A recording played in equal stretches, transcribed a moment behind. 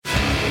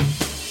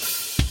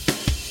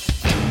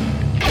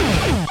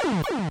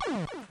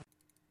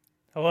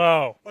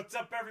Hello. What's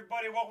up,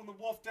 everybody? Welcome to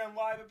Wolf Den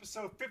Live,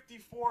 episode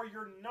 54,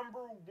 your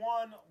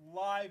 #1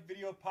 live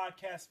video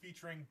podcast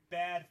featuring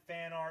bad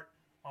fan art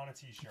on a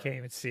t-shirt. Can't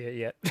even see it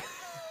yet.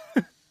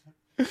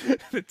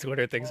 The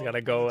Twitter thing's gotta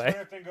go away. When the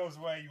Twitter thing goes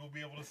away, you will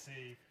be able to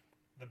see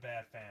the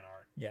bad fan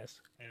art. Yes.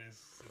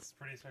 It's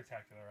pretty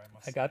spectacular, I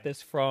must say. I got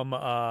this from the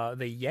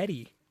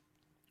Yeti.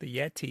 The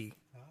Yeti.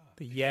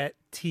 The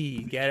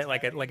Yeti. Get it?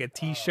 Like a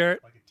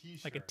t-shirt? Like a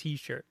t-shirt. Like a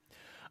t-shirt.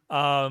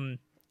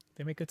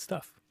 They make good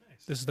stuff.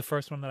 Nice. This is the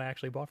first one that I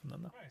actually bought from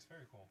them, though. Nice,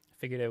 very cool. I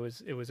figured it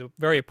was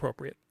very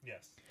appropriate.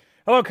 Yes.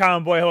 Hello,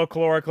 Common Boy. Hello,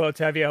 Caloric. Hello,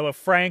 Tevia. Hello,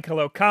 Frank.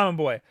 Hello, Common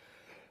Boy.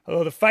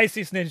 Hello, the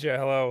Feistiest Ninja.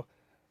 Hello,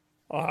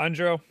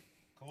 Alejandro.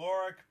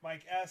 Caloric,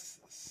 Mike S,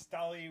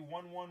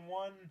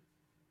 Stolly111,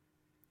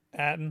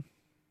 Atten.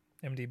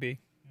 MDB.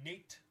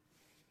 Nate,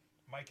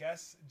 Mike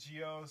S,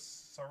 Gio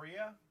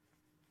Saria,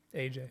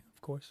 AJ,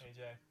 of course.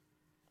 AJ.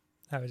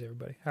 How is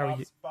everybody? How are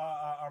you?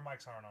 Our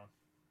mics aren't on.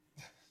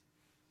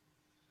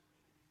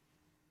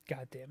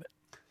 God damn it.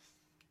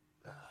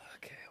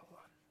 Okay, hold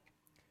on.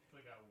 We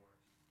got worse.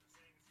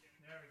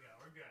 There we go.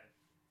 We're good.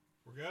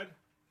 We're good?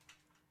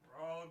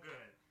 We're all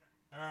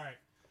good. All right.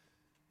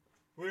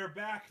 We are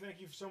back.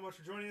 Thank you so much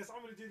for joining us.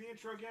 I'm going to do the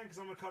intro again because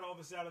I'm going to cut all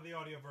this out of the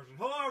audio version.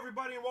 Hello,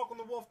 everybody, and welcome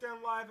to Wolf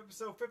Den Live,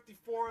 episode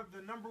 54, the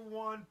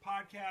 #1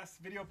 podcast,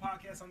 video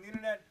podcast on the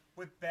internet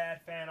with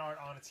bad fan art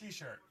on a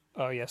t-shirt.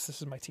 Oh, yes,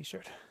 this is my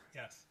t-shirt.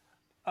 Yes.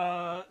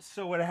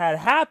 So what had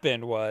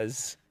happened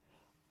was,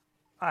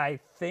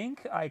 I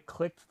think I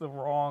clicked the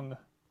wrong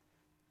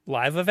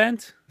live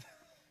event.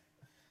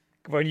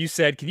 When you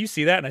said, can you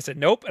see that? And I said,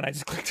 nope. And I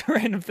just clicked a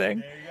random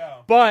thing. There you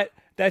go. But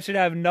that should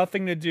have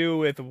nothing to do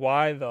with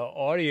why the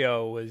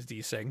audio was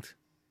desynced.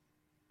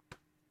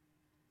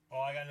 Oh,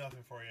 I got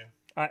nothing for you.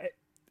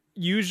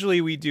 Usually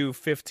we do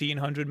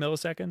 1,500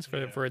 milliseconds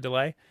for a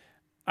delay.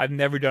 I've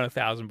never done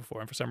 1,000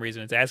 before, and for some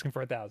reason it's asking for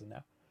 1,000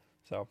 now.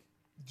 So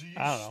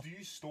I don't know. Do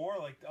you store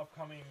like the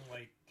upcoming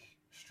like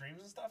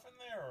streams and stuff in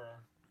there, or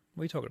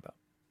What are you talking about?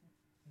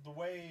 the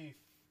way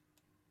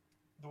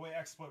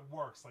XSplit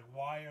works? Like,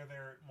 why are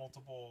there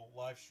multiple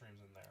live streams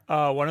in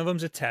there? One of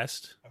them's a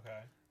test. Okay.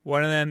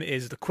 One of them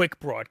is the quick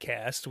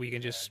broadcast. We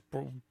can just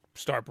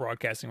start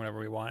broadcasting whenever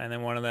we want. And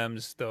then one of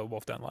them's the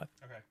Wolf Den Live.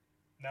 Okay.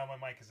 Now my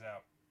mic is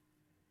out.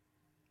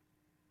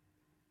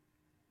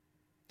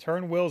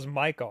 Turn Will's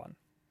mic on.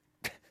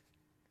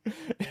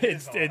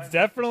 It's It's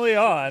definitely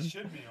on. It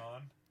should be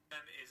on.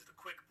 Is the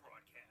quick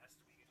broadcast.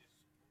 We can just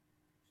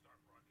start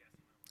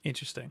broadcasting.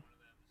 Interesting.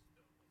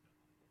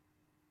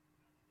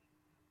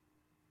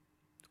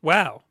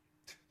 Wow.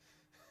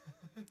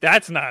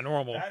 That's not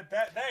normal.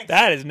 Thanks.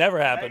 That has never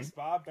happened. Thanks,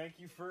 Bob. Thank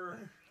you for.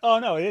 Oh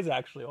no, it is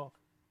actually off.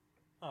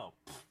 Oh.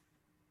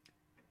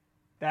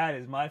 That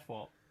is my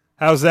fault.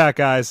 How's that,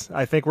 guys?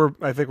 I think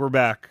we're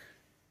back.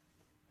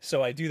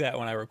 So I do that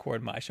when I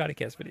record my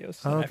Shoddycast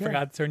videos. And I Okay.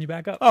 forgot to turn you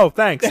back up. Oh,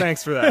 thanks.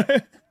 Thanks for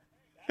that.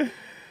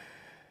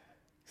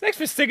 Thanks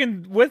for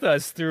sticking with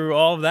us through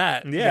all of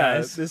that,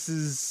 guys. This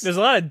There's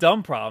a lot of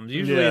dumb problems.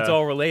 Usually it's Yeah.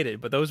 all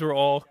related, but those were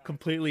all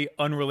completely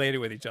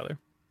unrelated with each other.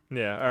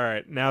 Yeah, all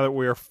right. Now that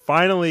we're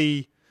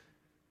finally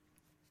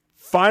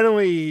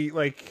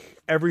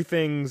like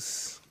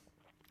everything's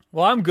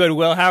Well, I'm good,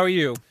 Will. How are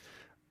you?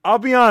 I'll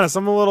be honest,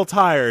 I'm a little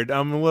tired.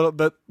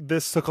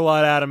 This took a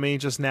lot out of me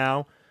just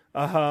now.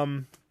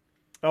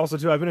 Also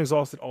too, I've been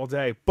exhausted all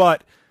day,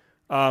 but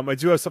I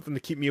do have something to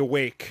keep me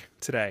awake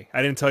today.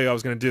 I didn't tell you I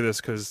was going to do this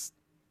cuz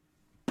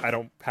I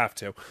don't have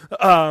to.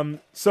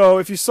 So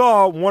if you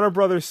saw, Warner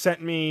Brothers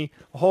sent me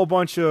a whole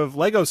bunch of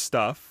Lego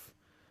stuff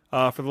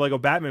for the Lego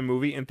Batman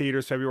movie in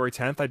theaters February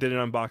 10th. I did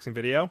an unboxing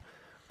video.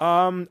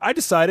 I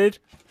decided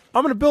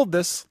I'm going to build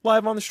this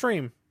live on the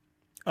stream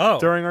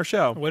during our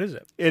show. What is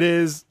it? It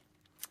is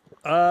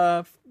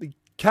the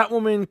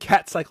Catwoman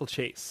Cat Cycle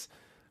Chase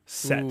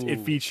set. Ooh.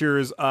 It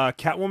features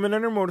Catwoman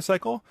and her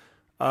motorcycle,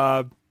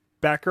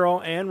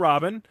 Batgirl and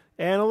Robin,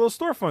 and a little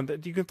storefront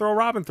that you can throw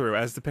Robin through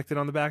as depicted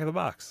on the back of the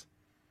box.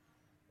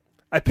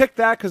 I picked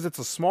that because it's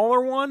a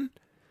smaller one,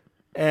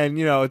 and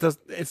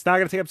it's not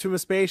going to take up too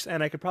much space,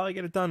 and I could probably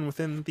get it done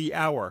within the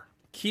hour.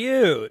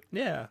 Cute.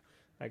 Yeah.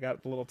 I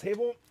got the little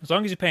table. As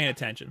long as you're paying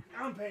attention.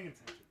 I'm paying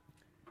attention.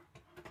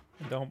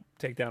 And don't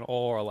take down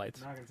all our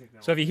lights. Not going to take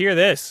that So if you hear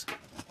this,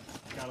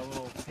 Got a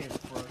little table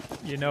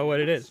for you know what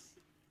it is.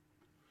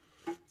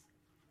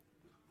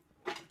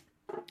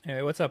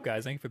 Anyway, what's up,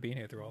 guys? Thank you for being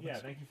here through all Yeah,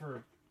 this. thank you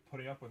for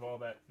putting up with all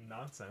that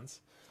nonsense.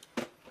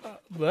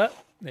 There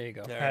you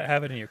go. There.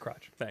 Have it in your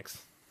crotch.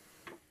 Thanks.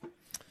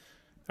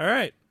 All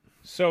right.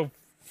 So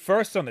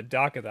first on the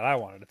docket that I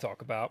wanted to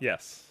talk about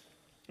Yes.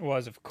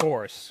 was, of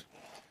course,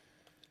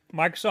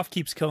 Microsoft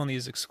keeps killing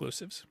these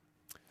exclusives.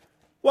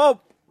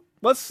 Well,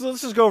 let's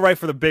just go right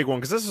for the big one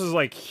because this was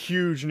like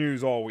huge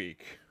news all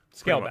week.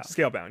 Scalebound.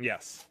 Scalebound,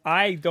 yes.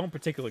 I don't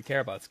particularly care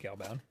about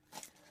Scalebound.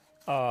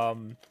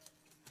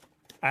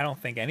 I don't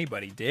think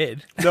anybody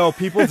did. No,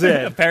 people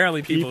did.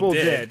 Apparently people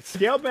did.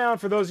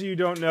 Scalebound, for those of you who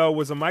don't know,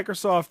 was a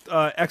Microsoft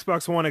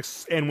Xbox One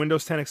and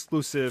Windows 10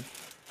 exclusive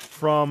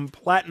from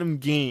Platinum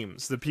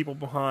Games, the people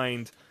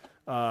behind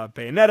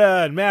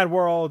Bayonetta and Mad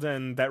World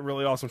and that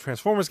really awesome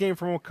Transformers game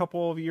from a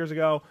couple of years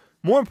ago.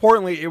 More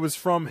importantly, it was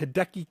from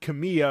Hideki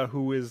Kamiya,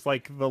 who is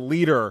like the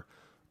leader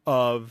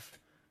of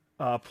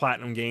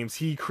Platinum Games.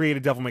 He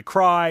created Devil May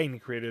Cry and he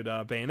created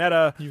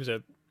Bayonetta. He was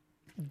a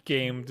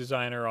game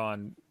designer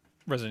on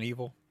Resident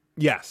Evil.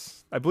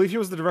 Yes, I believe he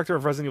was the director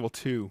of Resident Evil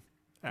 2,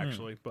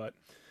 actually. But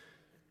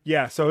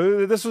yeah,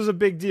 so this was a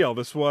big deal.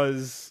 This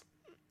was,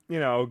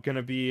 going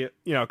to be,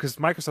 because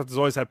Microsoft has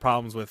always had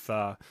problems with,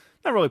 not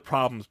really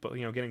problems, but,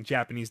 getting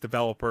Japanese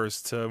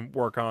developers to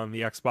work on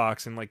the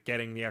Xbox and, like,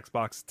 getting the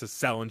Xbox to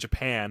sell in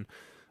Japan.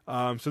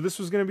 So this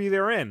was going to be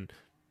their in.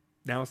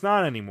 Now it's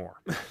not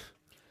anymore.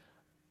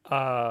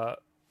 I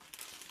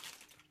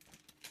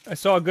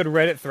saw a good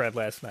Reddit thread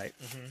last night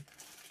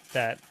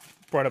that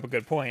brought up a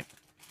good point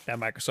that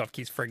Microsoft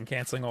keeps freaking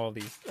canceling all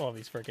these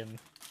freaking.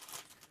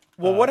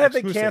 Well, what have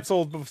exclusives. they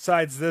canceled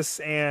besides this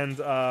and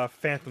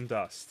Phantom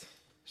Dust?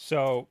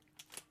 So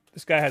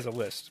this guy has a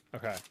list.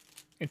 Okay.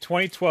 In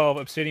 2012,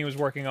 Obsidian was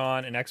working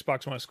on an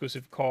Xbox One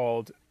exclusive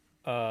called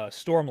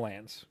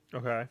Stormlands.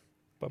 Okay.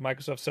 But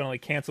Microsoft suddenly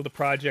canceled the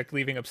project,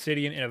 leaving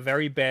Obsidian in a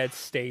very bad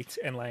state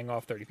and laying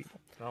off 30 people.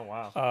 Oh,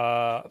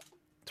 wow.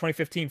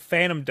 2015,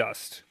 Phantom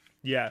Dust.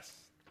 Yes.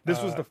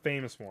 This was the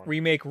famous one.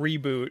 Remake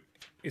reboot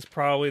is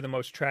probably the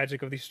most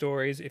tragic of these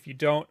stories. If you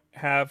don't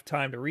have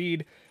time to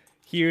read,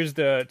 here's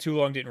the too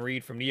long didn't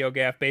read from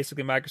NeoGAF.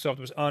 Basically, Microsoft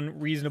was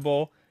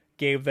unreasonable,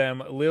 gave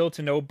them little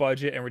to no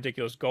budget and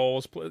ridiculous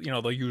goals.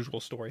 The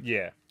usual story.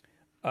 Yeah.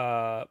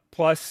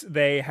 Plus,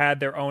 they had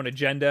their own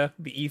agenda.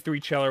 The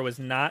E3 trailer was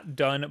not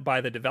done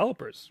by the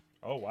developers.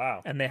 Oh,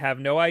 wow. And they have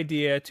no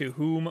idea to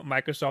whom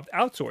Microsoft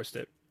outsourced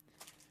it.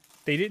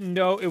 They didn't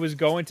know it was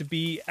going to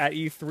be at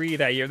E3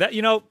 that year.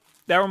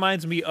 That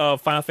reminds me of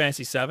Final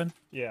Fantasy VII.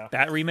 Yeah.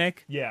 That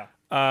remake. Yeah.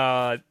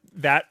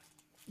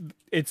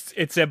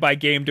 It's said by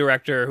game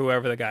director,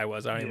 whoever the guy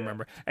was. I don't even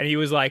remember. And he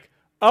was like,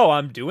 "Oh,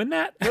 I'm doing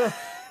that."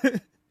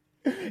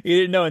 He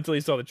didn't know until he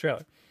saw the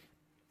trailer.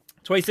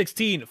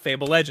 2016,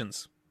 Fable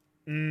Legends.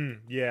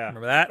 Yeah.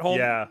 Remember that whole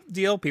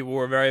deal? People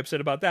were very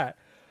upset about that.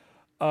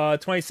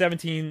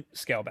 2017,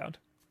 Scalebound.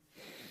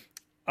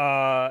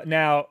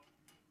 Now,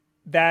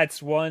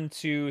 that's 1,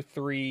 2,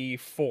 3,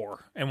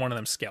 4, and one of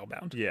them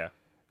Scalebound. Yeah.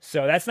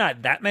 So that's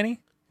not that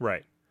many.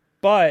 Right.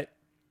 But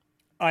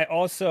I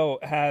also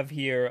have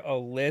here a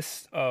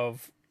list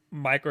of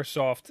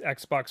Microsoft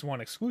Xbox One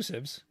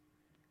exclusives.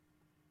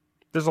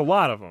 There's a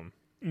lot of them.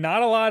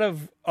 Not a lot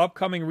of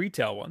upcoming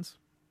retail ones.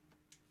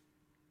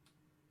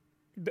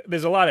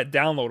 There's a lot of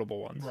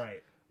downloadable ones.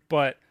 Right.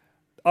 But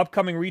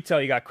upcoming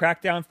retail, you got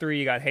Crackdown 3,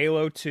 you got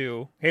Halo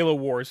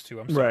Wars 2,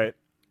 I'm sorry.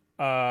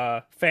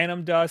 Right.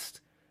 Phantom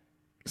Dust,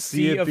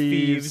 Sea of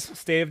Thieves,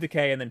 State of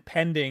Decay, and then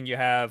pending you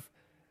have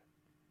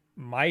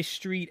My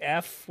Street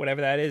F,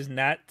 whatever that is,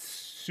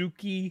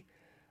 Natsuki,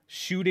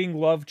 Shooting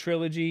Love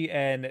Trilogy,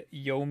 and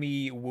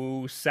Yomi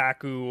Woo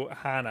Saku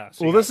Hana.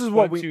 So well, this is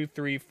what 1, 2,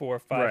 3, 4,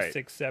 5,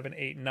 6, 7,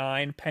 8,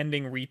 9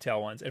 pending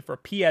retail ones. And for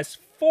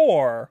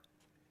PS4,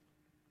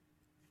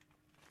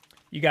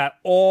 you got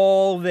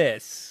all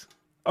this.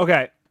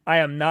 Okay. I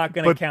am not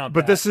going to count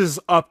But that. this is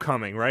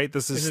upcoming, right?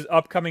 This is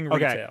upcoming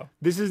retail. Okay.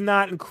 This is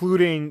not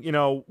including,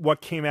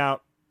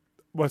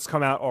 what's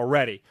come out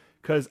already.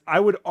 Because I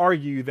would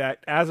argue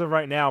that as of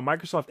right now,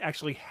 Microsoft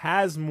actually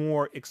has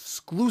more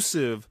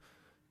exclusive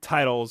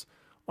titles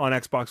on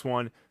Xbox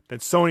One than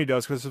Sony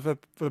does. Because for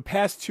the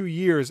past 2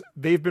 years,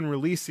 they've been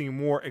releasing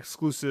more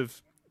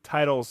exclusive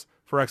titles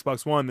for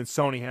Xbox One than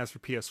Sony has for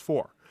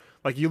PS4.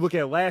 Like, you look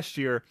at last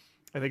year,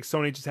 I think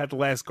Sony just had The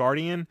Last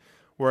Guardian,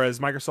 whereas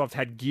Microsoft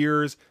had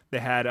Gears. They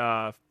had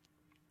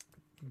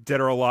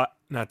Dead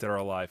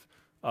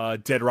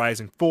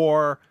Rising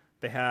 4.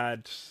 They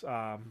had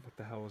what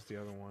the hell was the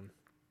other one?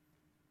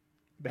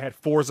 They had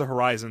Forza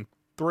Horizon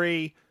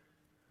 3.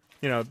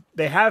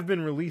 They have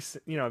been released.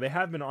 They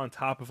have been on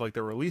top of like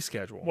their release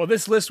schedule. Well,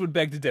 this list would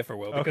beg to differ,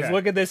 Will, because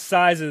look at this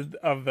size of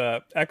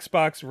the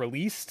Xbox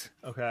released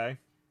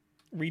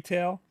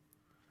retail,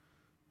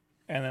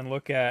 and then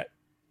look at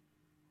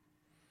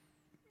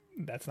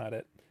that's not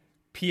it.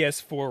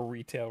 PS4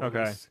 retail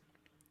release.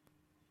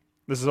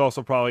 This is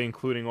also probably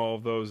including all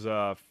of those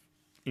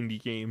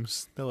indie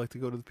games that like to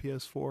go to the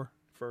PS4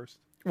 first.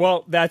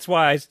 Well, that's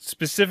why I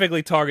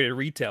specifically targeted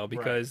retail,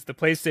 because the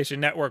PlayStation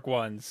Network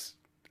ones,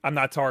 I'm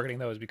not targeting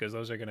those because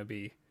those are going to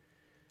be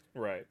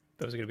Those are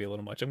going to be a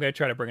little much. I'm going to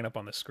try to bring it up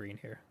on the screen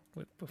here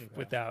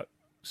without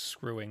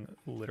screwing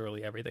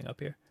literally everything up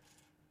here,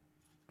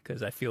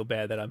 because I feel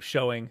bad that I'm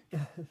showing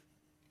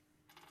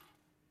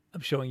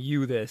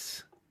you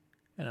this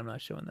and I'm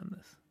not showing them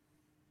this.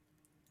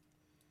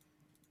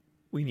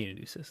 We need a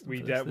new system.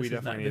 We definitely need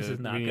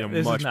a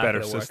this much is not better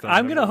gonna work. system.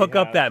 I'm gonna hook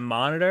up that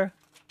monitor.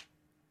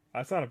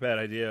 That's not a bad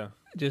idea.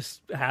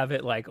 Just have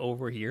it like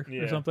over here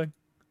or something.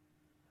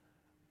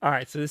 All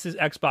right, so this is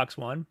Xbox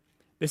One.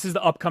 This is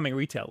the upcoming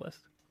retail list,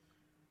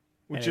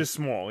 which is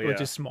small. Yeah,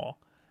 which is small.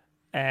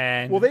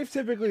 And they've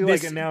typically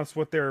like announced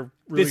what they're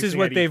releasing. This is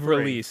what they've E3.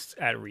 released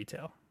at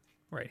retail,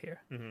 right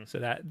here. Mm-hmm. So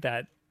that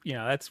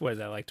that's what is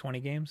that, like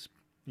 20 games?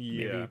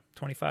 Yeah, maybe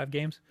 25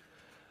 games.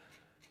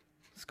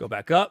 Let's go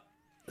back up.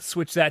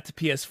 Switch that to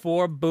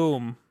PS4.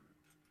 Boom.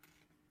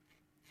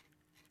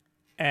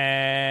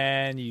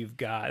 And you've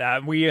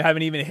got... we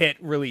haven't even hit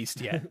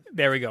released yet.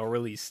 There we go,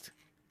 released.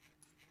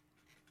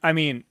 I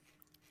mean,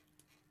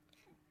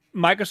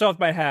 Microsoft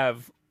might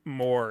have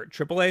more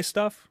AAA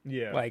stuff.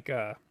 Yeah. Like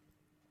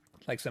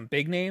some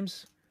big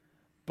names.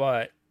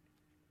 But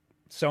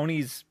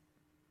Sony's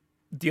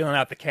dealing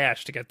out the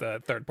cash to get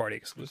the third-party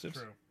exclusives.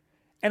 True.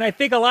 And I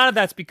think a lot of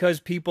that's because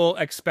people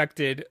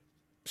expected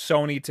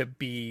Sony to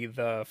be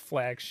the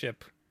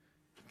flagship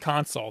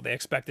console. They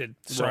expected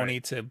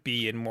Sony to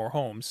be in more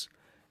homes.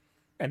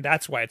 And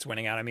that's why it's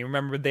winning out. I mean,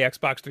 remember the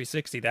Xbox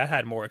 360? That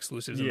had more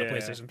exclusives than the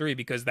PlayStation 3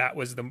 because that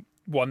was the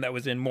one that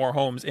was in more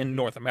homes in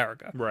North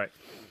America. Right.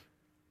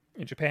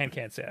 In Japan,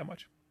 can't say that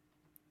much.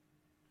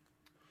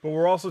 But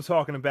we're also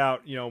talking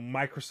about,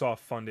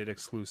 Microsoft-funded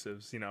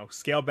exclusives.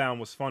 Scalebound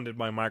was funded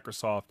by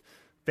Microsoft.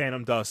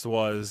 Phantom Dust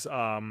was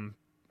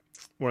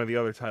one of the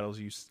other titles.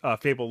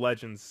 Fable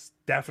Legends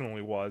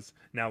definitely was.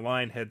 Now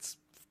Lionhead's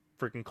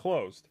freaking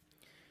closed.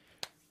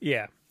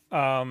 Yeah.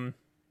 Let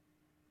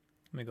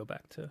me go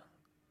back to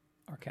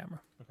our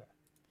camera. Okay.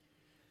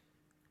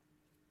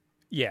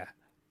 Yeah.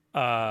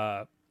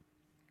 I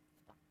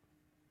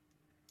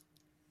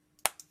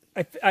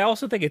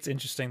also think it's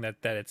interesting that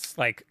it's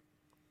like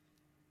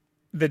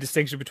the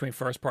distinction between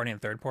first party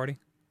and third party.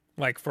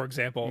 Like, for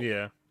example,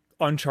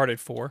 Uncharted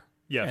 4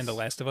 and The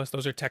Last of Us,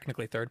 those are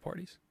technically third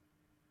parties.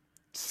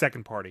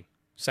 Second party.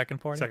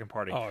 Second party? Second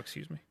party. Oh,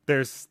 excuse me. There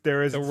is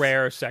the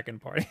rare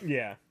second party.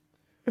 Yeah.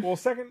 Well,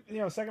 second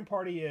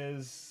party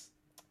is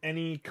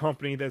any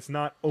company that's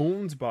not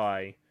owned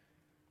by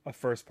a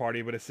first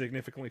party, but is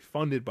significantly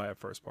funded by a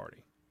first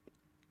party.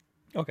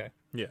 Okay.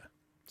 Yeah.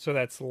 So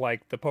that's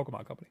like the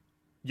Pokemon company.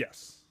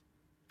 Yes.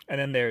 And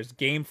then there's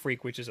Game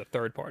Freak, which is a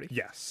third party.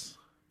 Yes.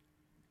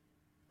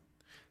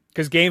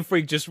 Because Game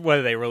Freak what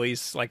did they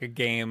release? Like a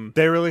game.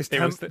 They released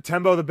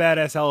Tembo the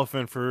Badass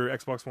Elephant for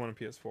Xbox One and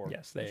PS4.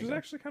 Yes, which was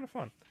actually kind of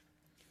fun.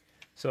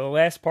 So the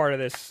last part of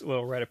this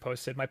little Reddit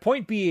post said, my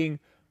point being,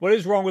 what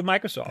is wrong with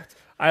Microsoft?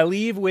 I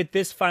leave with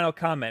this final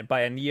comment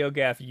by a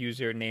NeoGAF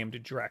user named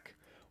Drek.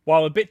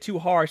 While a bit too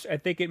harsh, I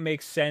think it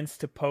makes sense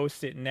to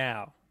post it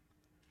now.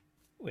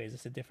 Wait, is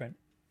this a different...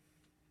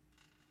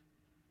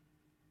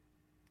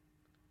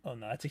 Oh,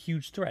 no, that's a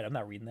huge thread. I'm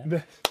not reading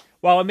that.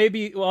 While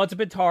it's a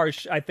bit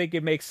harsh, I think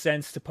it makes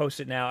sense to post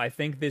it now. I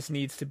think this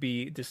needs to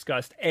be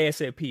discussed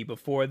ASAP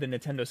before the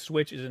Nintendo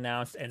Switch is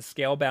announced and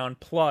Scalebound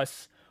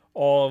Plus,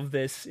 all of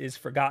this is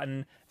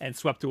forgotten and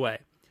swept away.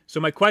 So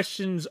my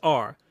questions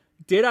are,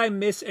 did I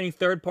miss any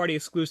third-party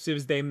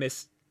exclusives they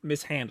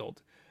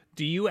mishandled?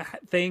 Do you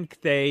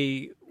think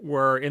they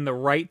were in the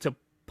right to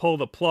pull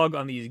the plug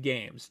on these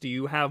games? Do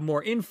you have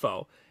more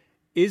info?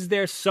 Is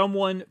there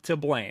someone to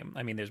blame?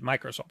 I mean, there's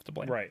Microsoft to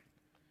blame. Right.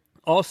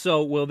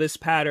 Also, will this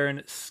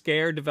pattern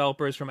scare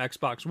developers from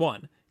Xbox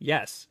One?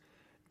 Yes.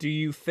 Do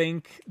you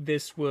think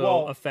this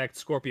will affect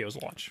Scorpio's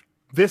launch?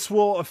 This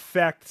will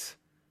affect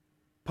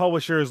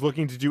publishers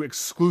looking to do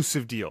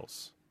exclusive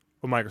deals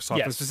with Microsoft.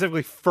 Yes. And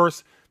specifically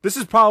this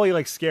is probably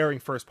like scaring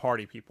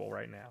first-party people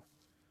right now.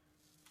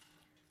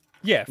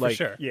 Yeah, for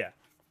sure. Yeah.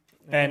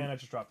 And I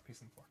just dropped a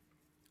piece on the floor.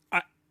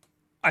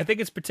 I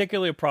think it's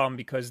particularly a problem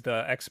because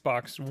the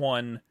Xbox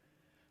One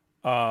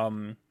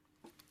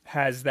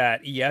has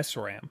that ES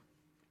RAM.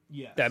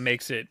 Yes. That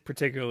makes it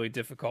particularly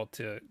difficult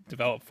to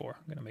develop for.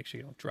 I'm going to make sure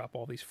you don't drop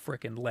all these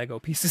frickin' Lego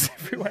pieces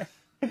everywhere.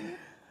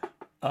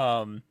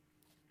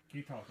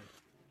 Keep talking.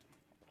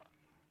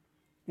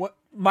 What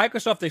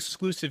Microsoft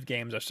exclusive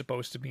games are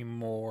supposed to be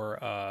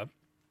more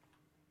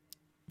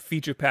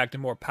feature-packed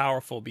and more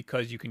powerful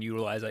because you can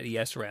utilize that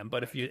ES RAM.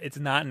 But if it's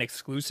not an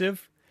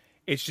exclusive,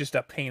 it's just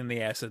a pain in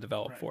the ass to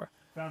develop for.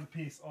 Found a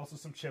piece. Also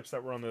some chips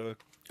that were on the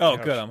Oh,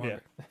 couch. good. I'm hungry.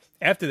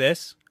 After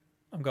this,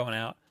 I'm going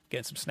out,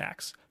 getting some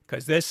snacks.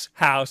 Because this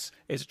house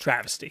is a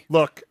travesty.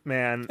 Look,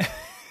 man,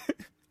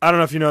 I don't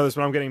know if you know this,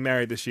 but I'm getting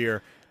married this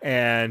year.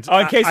 And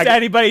in case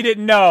anybody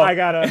didn't know.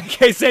 In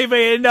case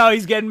anybody didn't know,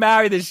 he's getting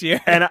married this year.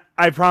 And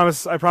I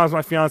promise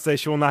my fiance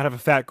she will not have a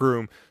fat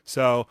groom.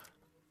 So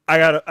I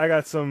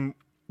got some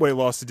weight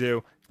loss to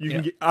do.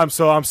 I'm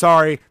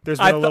sorry. There's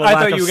been a little lack of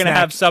I thought you were going to snack.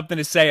 have something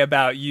to say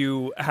about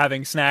you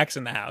having snacks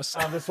in the house.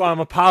 That's why I'm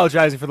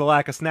apologizing for the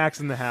lack of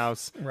snacks in the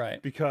house.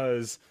 Right.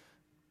 Because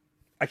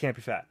I can't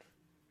be fat.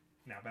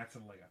 Now back to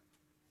the Lego.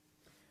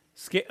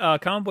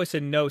 Common Boy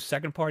said no,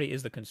 second party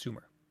is the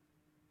consumer.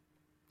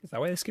 Is that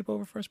why they skip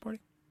over first party?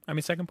 I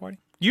mean second party?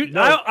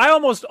 No. I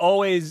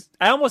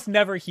almost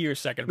never hear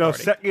second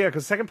party.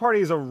 Because second party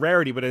is a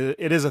rarity, but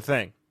it is a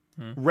thing.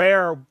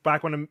 Rare,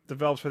 back when it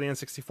developed for the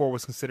N64,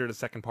 was considered a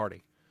second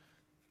party.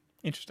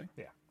 Interesting.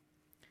 Yeah.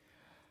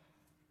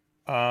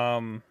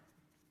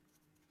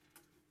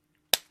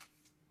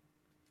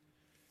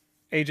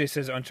 AJ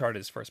says Uncharted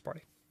is first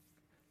party.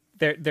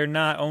 They're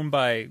not owned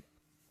by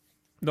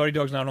Naughty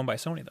Dog's not owned by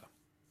Sony though.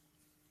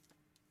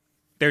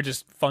 They're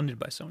just funded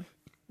by Sony.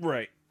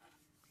 Right.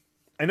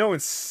 I know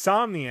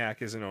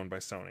Insomniac isn't owned by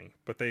Sony,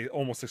 but they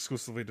almost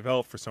exclusively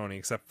develop for Sony,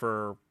 except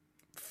for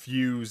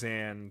Fuse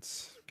and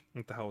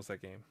what the hell was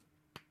that game?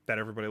 that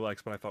everybody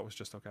likes, but I thought was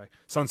just okay.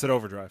 Sunset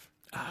Overdrive.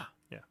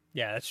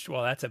 Yeah,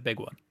 that's a big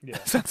one.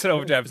 Yeah. Sunset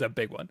Overdrive is a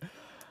big one.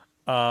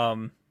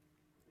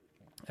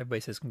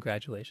 Everybody says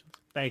congratulations.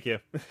 Thank you.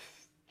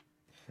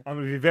 I'm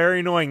going to be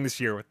very annoying this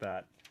year with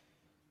that.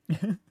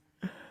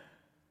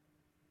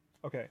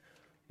 Okay.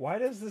 Why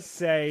does this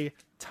say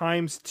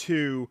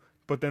 ×2,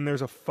 but then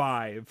there's a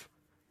 5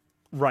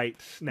 right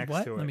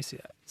next to it? Let me see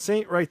that. Say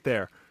it right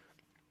there.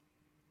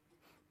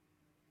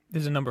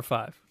 There's a number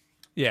 5.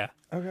 Yeah.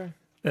 Okay.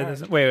 That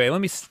doesn't. Wait.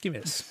 Let me give me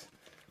this.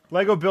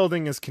 Lego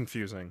building is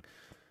confusing.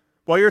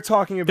 While you're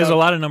talking about, There's a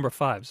lot of number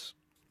 5s.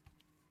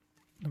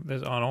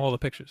 There's on all the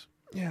pictures.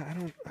 Yeah,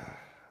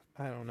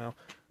 I don't know.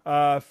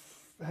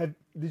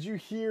 Did you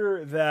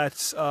hear that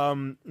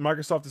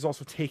Microsoft is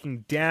also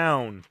taking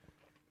down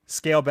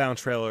Scalebound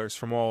trailers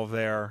from all of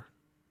their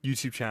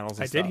YouTube channels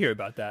and I stuff? did hear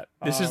about that.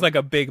 This is like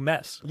a big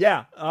mess.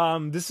 Yeah.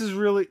 This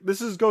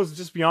goes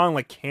just beyond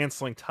like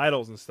canceling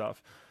titles and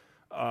stuff.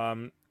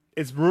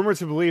 It's rumored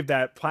to believe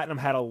that Platinum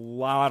had a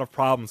lot of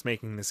problems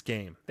making this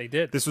game. They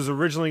did. This was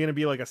originally going to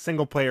be like a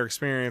single player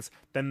experience.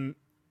 Then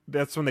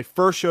that's when they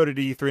first showed it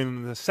at E3, and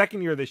then the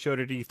second year they showed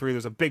it at E3,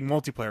 there's a big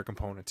multiplayer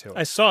component to it.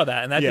 I saw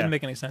that, and that didn't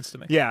make any sense to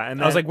me. Yeah,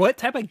 and I was like, what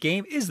type of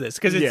game is this?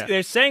 Because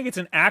they're saying it's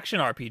an action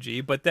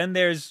RPG, but then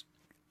there's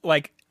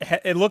like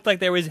it looked like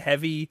there was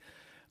heavy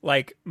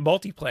like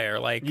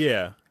multiplayer. Like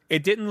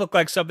it didn't look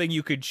like something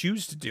you could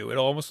choose to do. It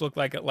almost looked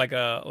like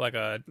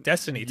a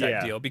Destiny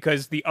type deal,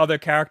 because the other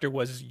character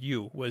was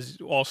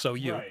also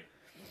you. Right.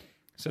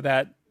 So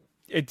that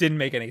it didn't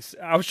make any.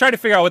 I was trying to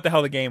figure out what the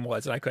hell the game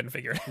was, and I couldn't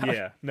figure it out.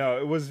 Yeah, no,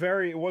 it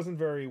wasn't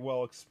very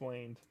well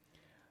explained.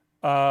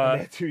 They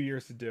had 2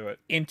 years to do it.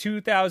 In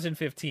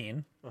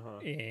 2015,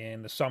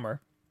 in the summer,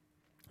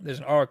 there's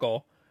an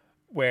article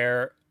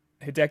where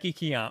Hideki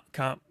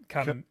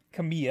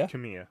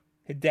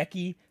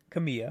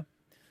Kamiya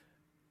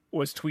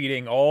was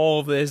tweeting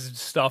all this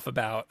stuff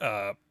about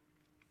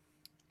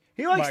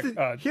he likes to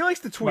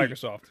tweet.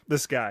 Microsoft.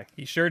 This guy,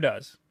 he sure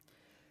does.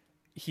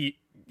 He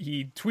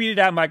tweeted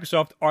at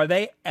Microsoft, "Are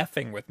they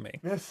effing with me?"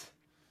 Yes.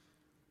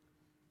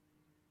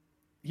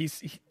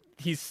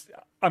 He's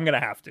I'm gonna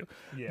have to.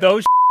 Yeah.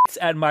 Those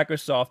at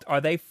Microsoft, are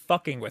they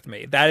fucking with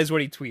me? That is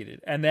what he tweeted,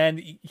 and then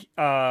he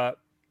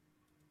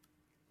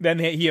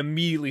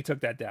immediately took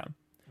that down.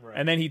 Right.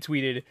 And then he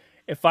tweeted,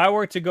 "If I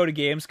were to go to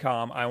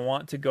Gamescom, I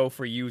want to go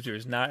for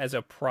users, not as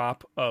a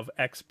prop of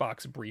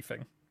Xbox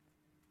briefing."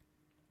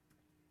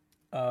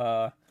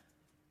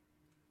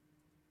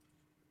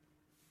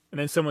 And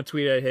then someone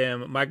tweeted at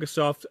him,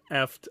 "Microsoft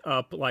effed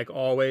up like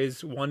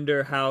always.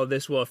 Wonder how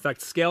this will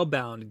affect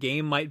Scalebound.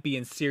 Game might be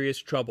in serious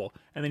trouble."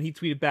 And then he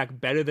tweeted back,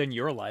 "Better than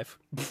your life."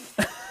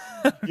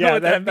 Yeah,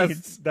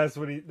 that's that's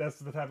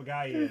the type of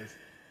guy he is.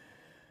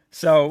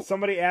 So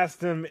somebody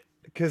asked him,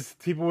 because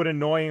people would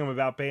annoy him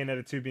about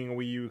Bayonetta 2 being a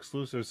Wii U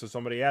exclusive. So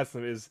somebody asked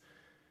him, "Is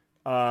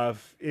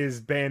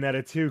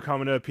Bayonetta 2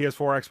 coming to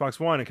PS4, Xbox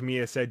One?" And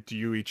Kamiya said, "Do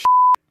you eat?"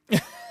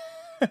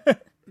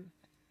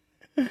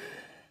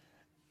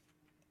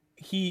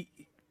 He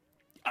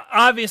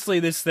obviously,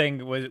 this thing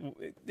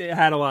it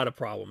had a lot of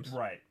problems.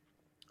 Right.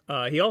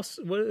 He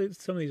also, what are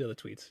some of these other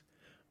tweets?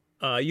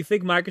 You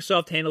think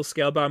Microsoft handles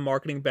Scalebound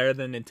marketing better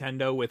than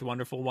Nintendo with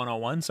Wonderful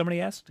 101? Somebody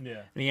asked.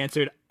 Yeah. And he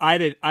answered, I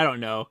don't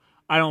know.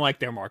 I don't like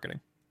their marketing.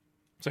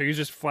 So he was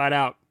just flat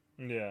out.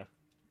 Yeah.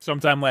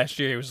 Sometime last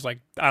year, he was like,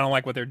 I don't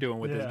like what they're doing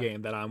with this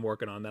game that I'm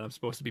working on, that I'm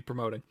supposed to be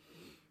promoting.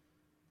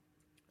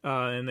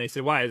 And they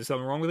said, why? Is there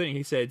something wrong with it? And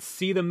he said,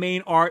 see the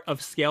main art of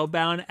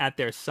Scalebound at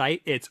their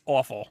site? It's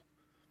awful.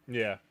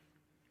 Yeah.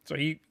 So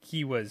he's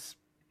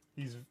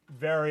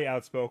very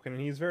outspoken, and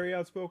he's very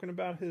outspoken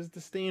about his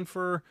disdain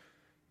for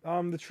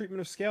the treatment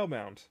of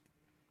Scalebound.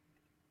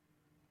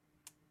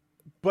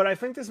 But I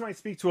think this might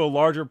speak to a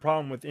larger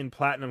problem within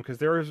Platinum, because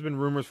there has been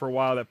rumors for a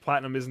while that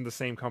Platinum isn't the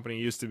same company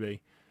it used to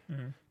be.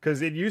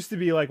 Because it used to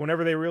be like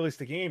whenever they released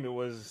a game, it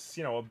was,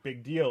 a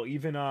big deal.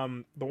 Even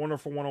the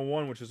Wonderful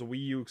 101, which was a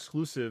Wii U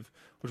exclusive,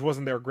 which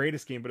wasn't their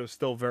greatest game, but it was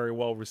still very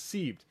well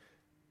received.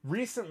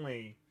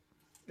 Recently,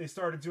 they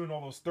started doing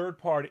all those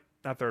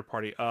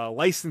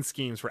license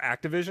schemes for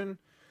Activision.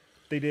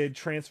 They did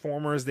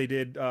Transformers, they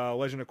did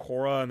Legend of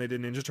Korra, and they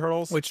did Ninja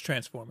Turtles. Which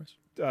Transformers?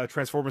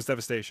 Transformers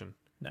Devastation.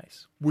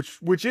 Nice.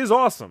 Which is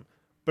awesome.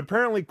 But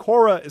apparently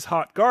Korra is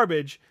hot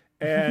garbage,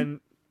 and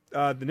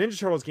the Ninja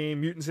Turtles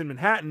game, Mutants in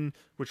Manhattan,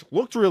 which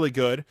looked really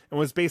good and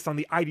was based on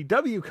the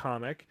IDW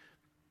comic,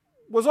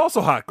 was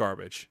also hot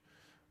garbage,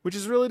 which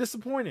is really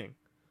disappointing.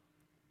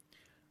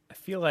 I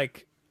feel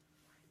like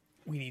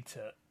we need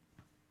to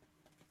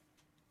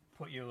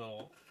put it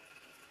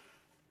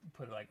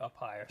like up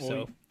higher.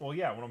 Well,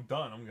 yeah. When I'm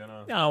done, I'm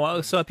gonna. No,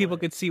 well, so people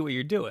could see what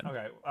you're doing.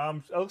 Okay.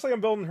 It looks like I'm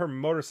building her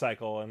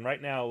motorcycle, and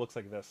right now it looks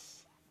like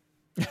this.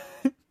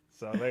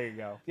 So there you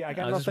go. Yeah,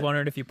 I was just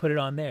wondering if you put it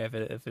on there,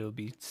 if it would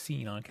be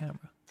seen on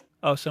camera.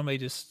 Oh, somebody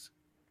just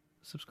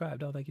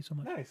subscribed. Oh, thank you so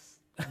much. Nice.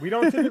 We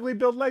don't typically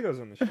build Legos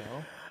on the show.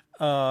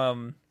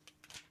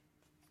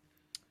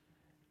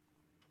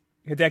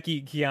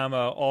 Hideki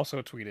Kiyama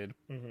also tweeted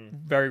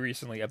very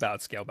recently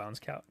about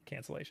Scalebound's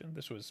cancellation.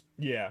 This was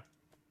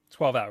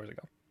 12 hours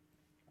ago.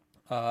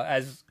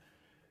 As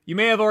you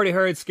may have already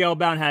heard,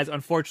 Scalebound has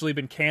unfortunately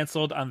been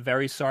canceled. I'm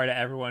very sorry to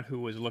everyone who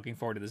was looking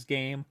forward to this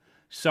game.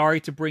 Sorry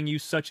to bring you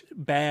such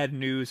bad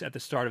news at the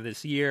start of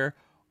this year.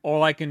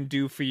 All I can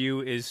do for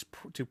you is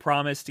to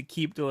promise to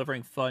keep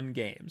delivering fun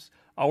games.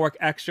 I'll work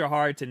extra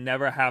hard to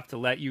never have to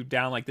let you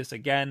down like this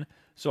again,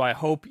 so I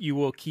hope you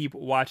will keep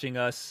watching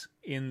us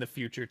in the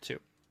future too.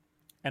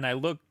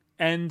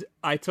 And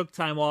I took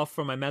time off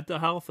for my mental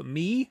health.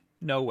 Me?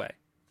 No way.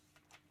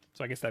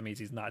 So I guess that means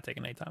he's not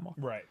taking any time off.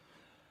 Right.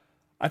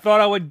 I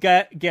thought I would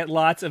get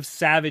lots of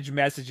savage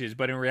messages,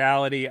 but in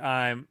reality,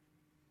 I'm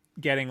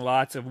getting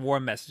lots of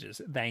warm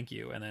messages. Thank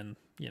you. And then,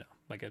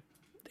 like a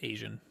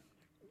Asian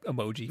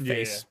emoji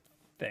face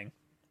thing.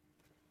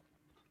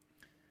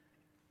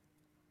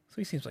 So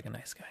he seems like a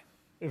nice guy.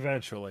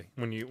 Eventually,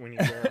 when you wear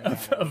him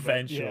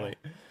Eventually.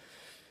 Yeah.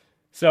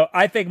 So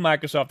I think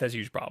Microsoft has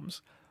huge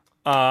problems.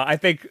 I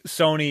think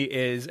Sony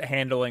is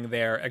handling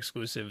their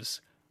exclusives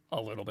a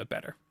little bit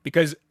better.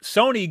 Because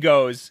Sony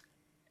goes,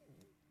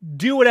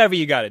 do whatever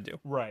you got to do.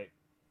 Right.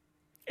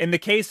 In the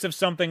case of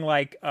something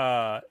like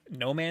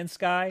No Man's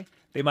Sky,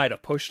 they might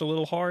have pushed a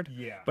little hard.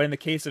 Yeah. But in the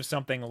case of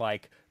something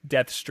like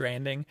Death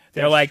Stranding,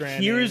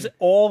 here's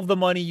all the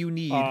money you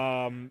need.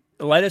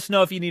 Let us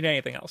know if you need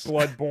anything else.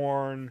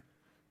 Bloodborne.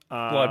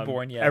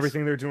 Yes.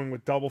 Everything they're doing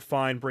with Double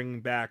Fine,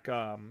 bringing back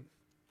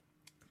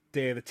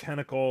Day of the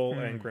Tentacle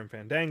and Grim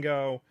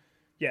Fandango.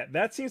 Yeah,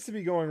 that seems to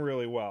be going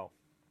really well.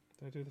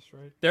 Did I do this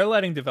right? They're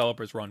letting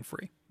developers run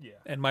free. Yeah.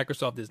 And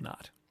Microsoft is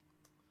not.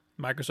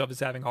 Microsoft is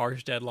having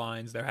harsh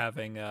deadlines. They're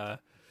having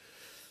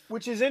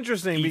which is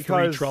interesting E3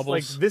 because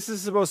troubles. this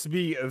is supposed to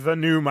be the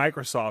new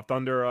Microsoft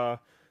under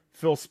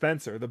Phil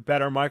Spencer, the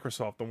better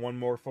Microsoft, the one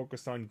more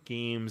focused on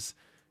games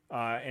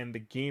and the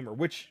gamer,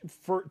 which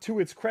to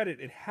its credit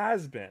it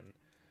has been.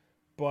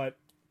 But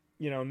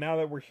now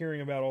that we're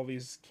hearing about all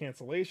these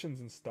cancellations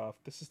and stuff,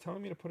 this is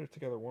telling me to put it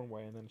together one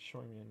way and then it's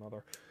showing me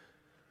another.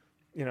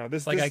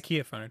 This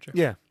IKEA furniture.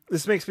 Yeah,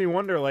 this makes me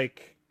wonder,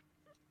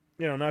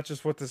 not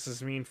just what does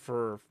this mean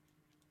for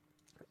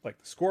like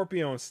the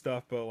Scorpio and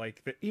stuff, but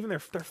even their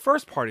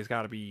first party's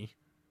got to be,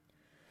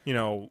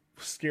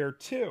 scared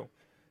too,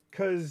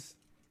 because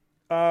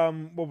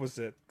what was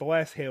it? The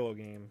last Halo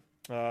game,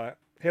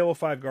 Halo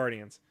 5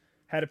 Guardians,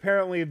 had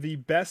apparently the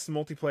best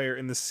multiplayer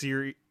in the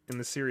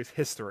series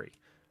history,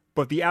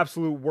 but the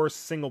absolute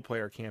worst single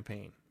player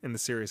campaign in the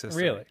series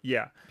history. Really?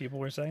 Yeah. People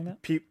were saying that?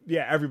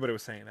 Yeah, everybody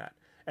was saying that.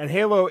 And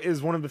Halo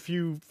is one of the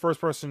few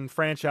first-person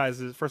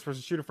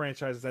shooter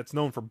franchises that's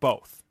known for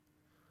both.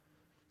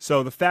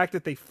 So the fact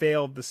that they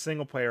failed the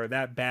single player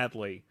that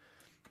badly,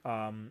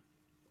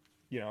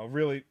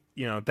 really,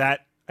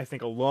 that I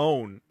think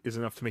alone is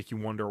enough to make you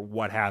wonder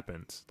what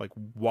happened. Like,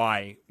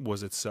 why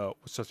was it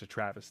such a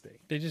travesty?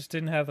 They just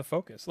didn't have the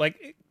focus.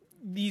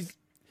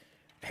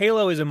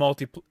 Halo is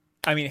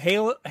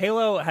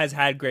Halo has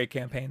had great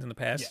campaigns in the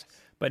past. Yes.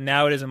 But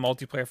now it is a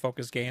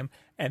multiplayer-focused game,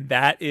 and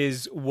that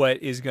is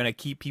what is going to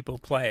keep people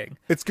playing.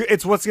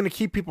 It's what's going to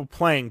keep people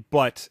playing,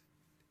 but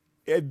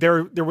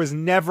there was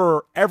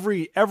never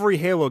every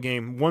Halo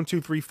game 1, 2,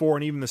 3, 4,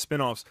 and even the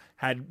spin-offs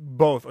had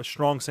both a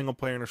strong single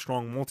player and a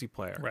strong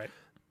multiplayer. Right.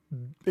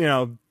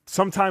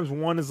 Sometimes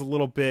one is a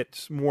little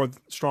bit more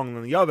strong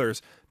than the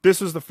others.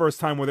 This was the first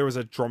time where there was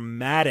a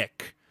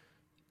dramatic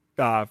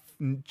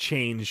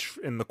change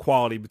in the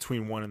quality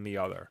between one and the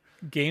other.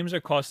 Games are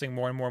costing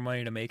more and more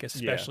money to make,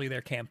 especially their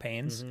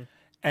campaigns. Mm-hmm.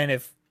 And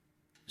let's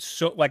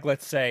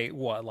say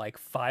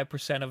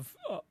 5%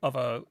 of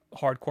a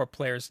hardcore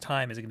player's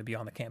time is going to be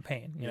on the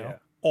campaign.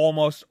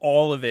 Almost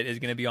all of it is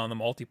going to be on the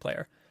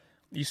multiplayer.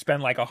 You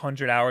spend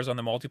 100 hours on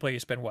the multiplayer. You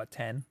spend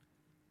 10?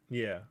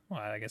 Yeah. Well,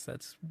 I guess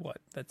that's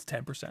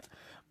 10%.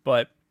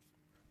 But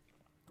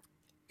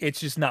it's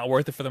just not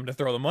worth it for them to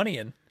throw the money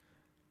in.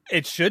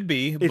 It should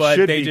be,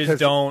 but they just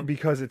don't,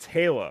 because it's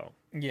Halo.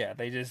 Yeah,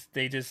 they just.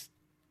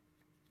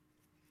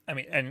 I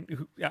mean,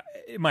 and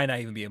it might not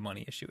even be a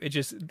money issue.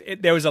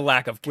 There was a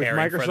lack of care.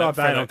 With Microsoft,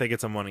 I don't think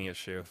it's a money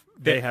issue.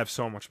 They have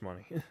so much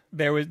money.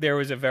 There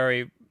was a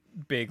very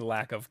big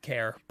lack of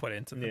care put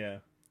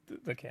into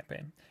the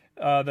campaign.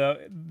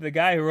 The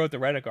guy who wrote the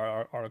Reddit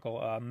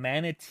article,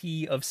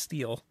 Manatee of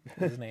Steel,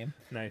 is his name.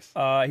 Nice.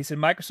 He said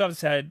Microsoft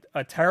has had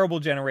a terrible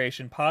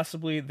generation,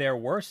 possibly their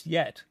worst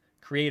yet,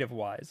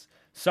 creative-wise.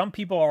 Some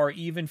people are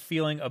even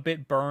feeling a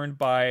bit burned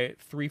by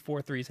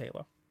 343's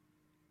Halo.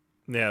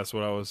 Yeah, that's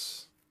what I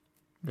was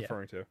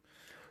referring to.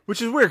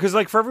 Which is weird, because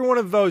for every one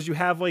of those, you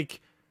have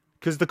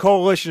because the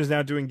Coalition is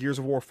now doing Gears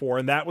of War 4,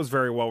 and that was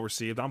very well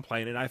received. I'm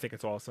playing it. I think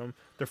it's awesome.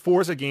 Their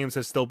Forza games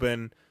have still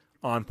been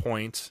on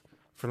point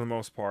for the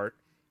most part.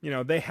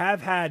 They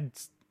have had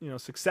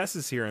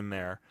successes here and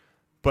there,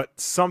 but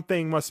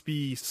something must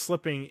be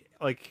slipping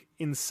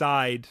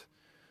inside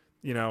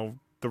the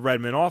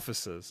Redmond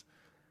offices.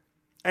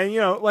 And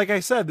like I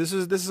said, this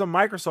is a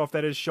Microsoft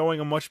that is showing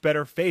a much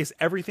better face.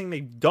 Everything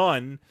they've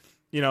done,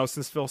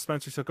 since Phil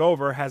Spencer took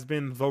over, has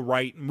been the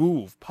right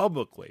move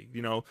publicly.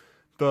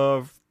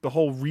 The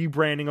whole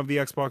rebranding of the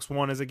Xbox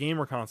One as a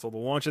gamer console, the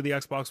launch of the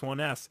Xbox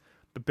One S,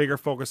 the bigger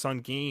focus on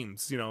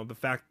games. The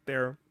fact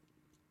they're,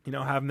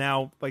 have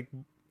now like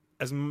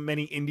as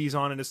many indies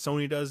on it as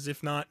Sony does,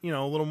 if not,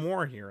 a little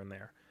more here and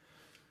there.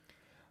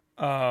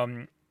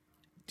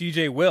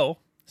 DJ Will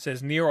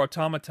says Nier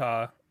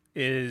Automata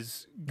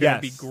is going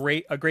to be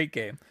a great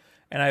game.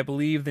 And I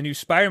believe the new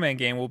Spider-Man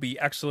game will be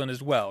excellent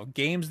as well.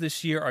 Games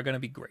this year are going to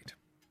be great.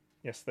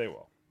 Yes, they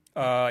will.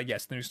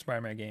 Yes, the new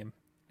Spider-Man game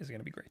is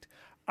going to be great.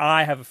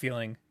 I have a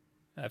feeling,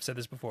 I've said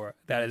this before,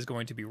 that is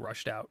going to be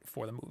rushed out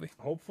for the movie.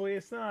 Hopefully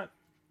it's not.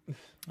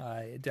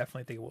 I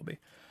definitely think it will be.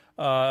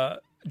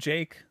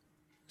 Jake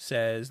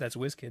says, that's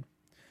WizKid,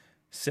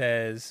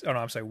 says, oh no,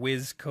 I'm sorry,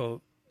 Wiz.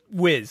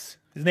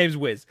 His name's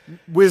Wiz.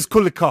 Wiz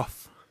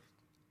Kulikov.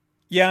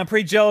 Yeah, I'm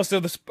pretty jealous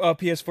of the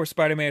PS4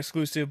 Spider-Man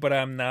exclusive, but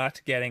I'm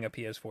not getting a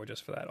PS4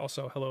 just for that.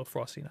 Also, hello,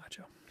 Frosty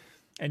Nacho.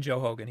 And Joe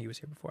Hogan, he was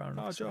here before. I don't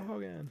know. Oh, Joe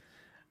Hogan.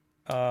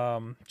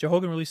 Joe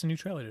Hogan released a new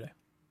trailer today.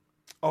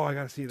 Oh, I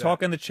gotta see that.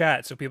 Talk in the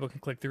chat so people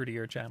can click through to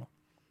your channel.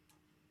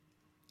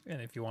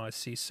 And if you want to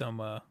see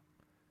some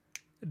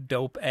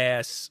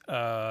dope-ass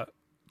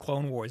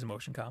Clone Wars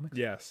motion comics,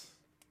 yes,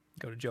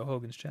 go to Joe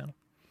Hogan's channel.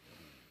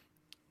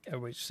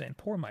 Everybody's just saying,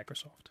 poor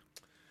Microsoft.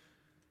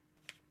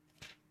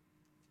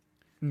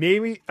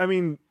 Maybe, I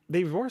mean,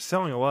 they were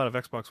selling a lot of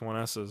Xbox One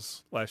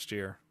S's last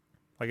year.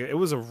 Like it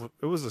was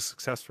a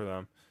success for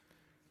them.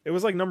 It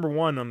was like number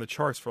one on the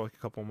charts for like a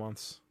couple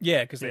months.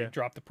 Yeah, because they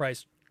dropped the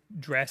price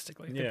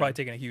drastically. They're probably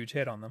taking a huge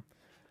hit on them.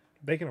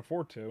 They can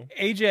afford to.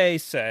 AJ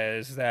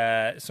says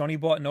that Sony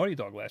bought Naughty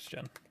Dog last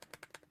gen.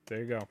 There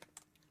you go.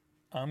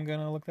 I'm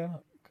gonna look that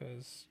up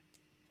because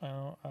I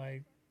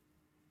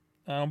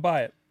don't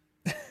buy it.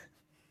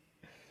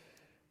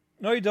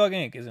 Naughty Dog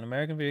Inc. is an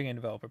American video game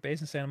developer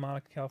based in Santa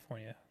Monica,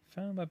 California.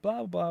 Founded by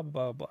blah, blah, blah,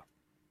 blah, blah.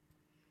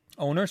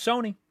 Owner,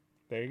 Sony.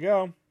 There you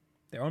go.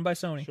 They're owned by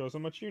Sony. Shows how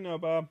much you know,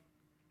 Bob.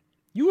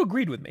 You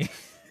agreed with me.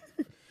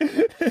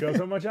 Shows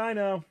how much I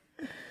know.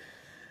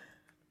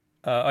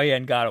 Oh, yeah,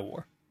 and God of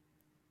War.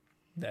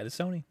 That is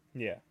Sony.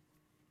 Yeah.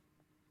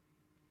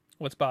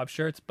 What's Bob's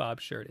shirts?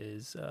 Bob's shirt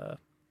is a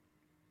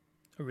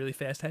really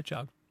fast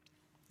hedgehog.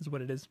 Is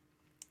what it is.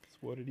 That's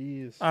what it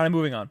is. All right,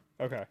 moving on.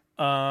 Okay.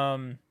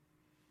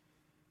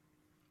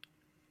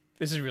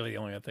 This is really the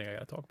only other thing I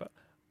got to talk about.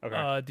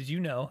 Okay. Did you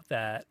know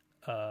that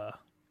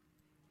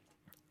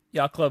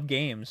Yacht Club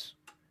Games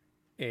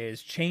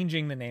is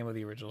changing the name of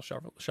the original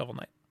Shovel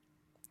Knight?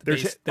 The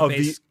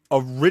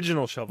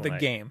original Shovel Knight.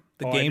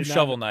 The game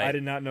Shovel Knight. I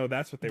did not know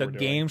that's what they were doing. The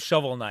game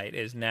Shovel Knight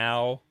is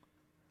now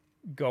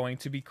going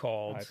to be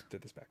called... I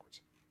did this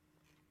backwards.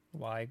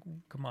 Why?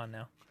 Come on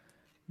now.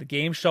 The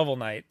game Shovel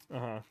Knight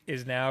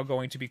is now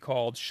going to be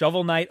called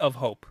Shovel Knight of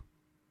Hope.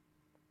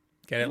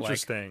 Get it?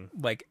 Interesting.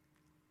 Like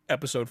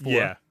Episode 4.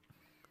 Yeah.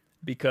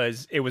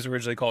 Because it was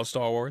originally called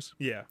Star Wars.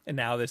 Yeah. And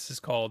now this was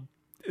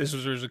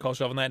originally called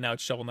Shovel Knight. Now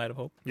it's Shovel Knight of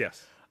Hope.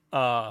 Yes.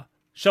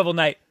 Shovel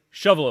Knight,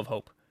 Shovel of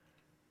Hope.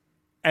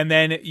 And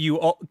then you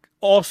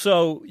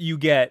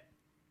get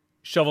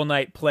Shovel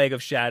Knight, Plague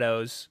of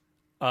Shadows,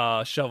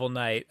 Shovel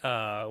Knight,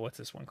 what's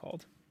this one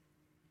called?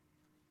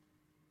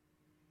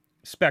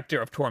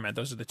 Spectre of Torment.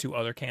 Those are the two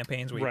other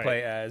campaigns where you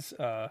play as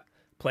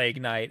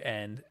Plague Knight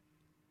and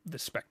the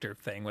Spectre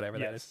thing, whatever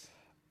that is.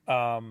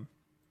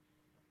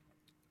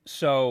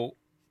 So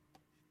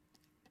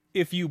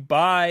if you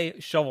buy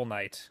Shovel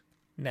Knight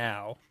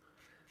now,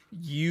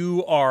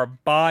 you are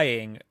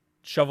buying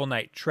Shovel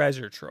Knight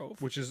Treasure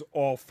Trove, which is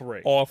all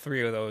three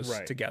of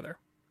those together.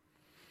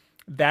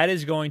 That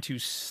is going to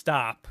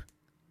stop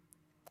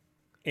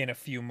in a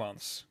few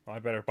months. Well, I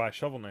better buy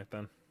Shovel Knight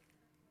then.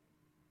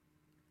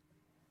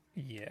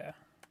 Yeah.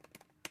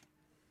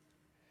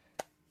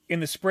 In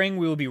the spring,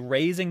 we will be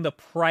raising the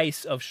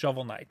price of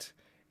Shovel Knight.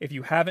 If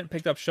you haven't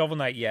picked up Shovel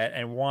Knight yet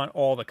and want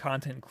all the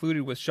content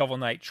included with Shovel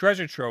Knight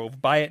Treasure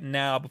Trove, buy it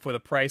now before the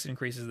price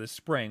increases this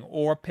spring,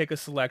 or pick a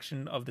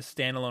selection of the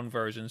standalone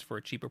versions for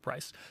a cheaper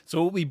price. So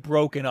it will be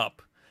broken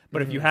up.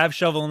 But if you have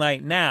Shovel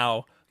Knight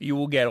now, you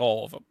will get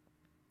all of them.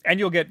 And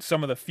you'll get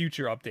some of the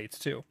future updates,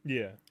 too.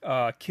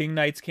 Yeah. King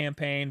Knight's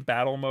campaign,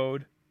 battle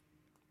mode.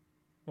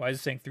 Why is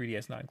it saying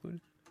 3DS not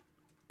included?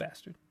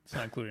 Bastard. It's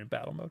not included in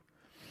battle mode.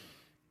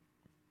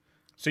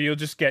 So you'll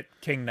just get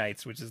King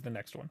Knights, which is the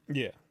next one.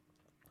 Yeah.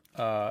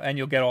 And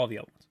you'll get all the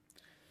other ones.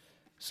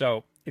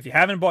 So if you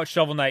haven't bought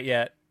Shovel Knight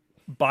yet,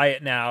 buy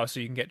it now so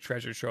you can get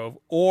Treasure Trove.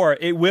 Or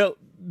it will...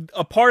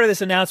 A part of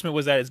this announcement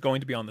was that it's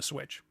going to be on the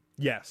Switch.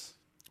 Yes.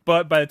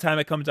 But by the time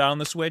it comes out on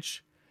the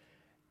Switch,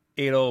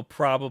 it'll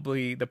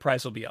probably... The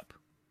price will be up.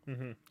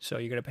 Mm-hmm. So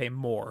you're going to pay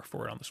more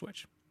for it on the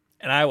Switch.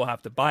 And I will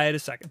have to buy it a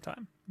second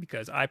time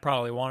because I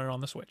probably want it on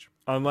the Switch.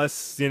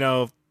 Unless,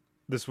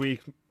 this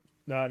week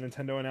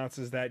Nintendo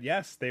announces that,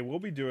 yes, they will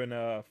be doing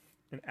an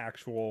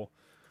actual...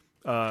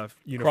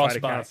 unified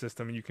account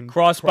system, and you can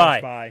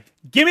cross-buy.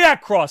 Give me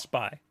that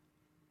cross-buy.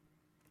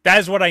 That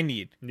is what I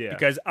need. Yeah.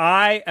 Because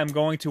I am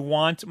going to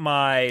want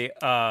my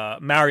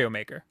Mario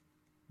Maker.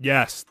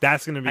 Yes,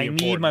 that's going to be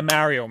important. I need my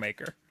Mario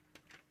Maker.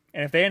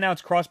 And if they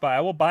announce cross-buy,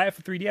 I will buy it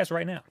for 3DS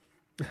right now.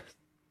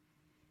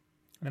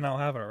 And I'll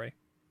have it already.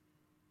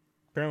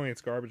 Apparently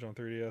it's garbage on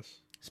 3DS.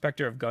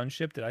 Spectre of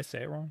Gunship. Did I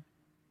say it wrong?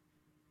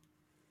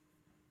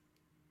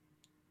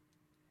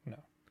 No,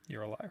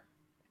 you're a liar.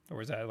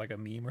 Or is that like a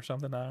meme or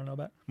something I don't know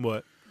about?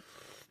 What?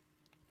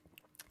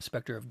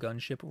 Spectre of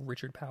Gunship,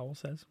 Richard Powell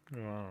says. I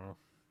don't know.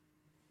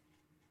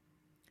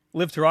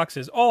 Live to Rock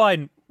says, all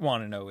I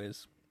want to know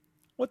is,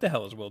 what the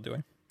hell is Will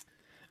doing?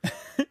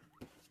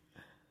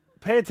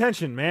 Pay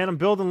attention, man. I'm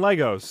building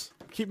Legos.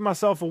 Keeping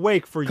myself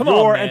awake for Come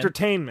your on, man.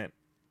 entertainment.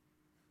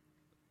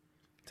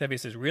 Tevye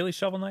says, really,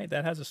 Shovel Knight?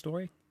 That has a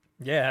story?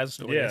 Yeah, it has a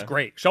story. Yeah. It's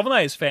great. Shovel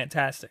Knight is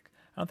fantastic.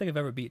 I don't think I've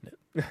ever beaten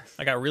it.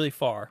 I got really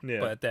far,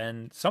 but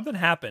then something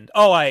happened.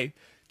 Oh, I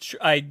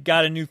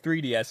got a new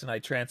 3DS and I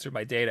transferred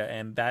my data,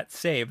 and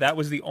that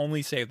was the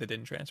only save that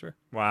didn't transfer.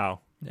 Wow.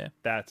 Yeah.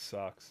 That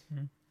sucks.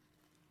 Mm-hmm.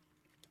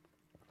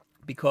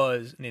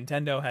 Because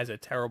Nintendo has a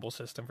terrible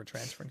system for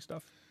transferring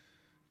stuff.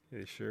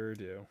 They sure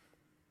do.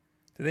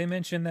 Did they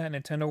mention that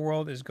Nintendo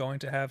World is going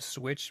to have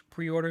Switch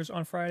pre-orders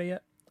on Friday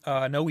yet?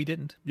 No, we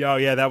didn't.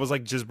 Yeah, that was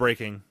like just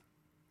breaking.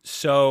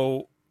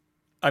 So,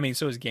 I mean,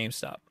 so is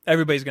GameStop.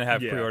 Everybody's going to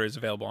have pre-orders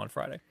available on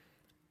Friday.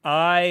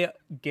 I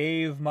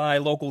gave my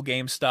local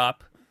GameStop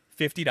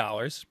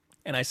 $50,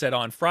 and I said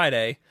on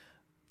Friday,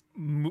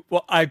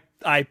 well,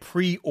 I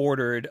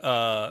pre-ordered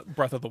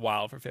Breath of the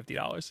Wild for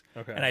 $50.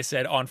 Okay. And I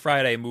said on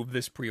Friday, move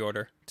this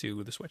pre-order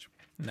to the Switch.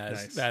 And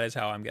that is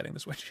how I'm getting the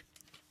Switch.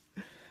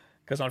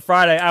 Because on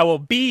Friday, I will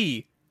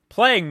be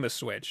playing the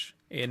Switch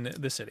in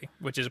the city,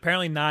 which is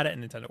apparently not at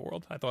Nintendo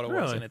World. I thought it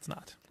was, and it's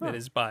not. Oh.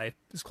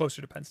 It's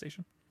closer to Penn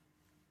Station.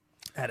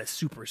 At a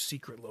super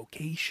secret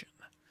location.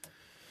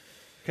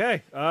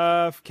 Okay.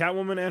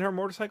 Catwoman and her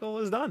motorcycle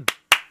is done.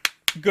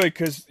 Good,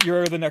 because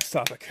you're the next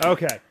topic.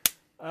 Okay.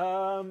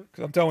 Because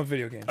I'm done with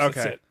video games. Okay.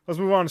 That's it. Let's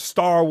move on to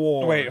Star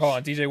Wars. Wait, hold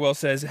on. DJ Will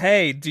says,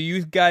 hey, do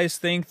you guys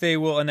think they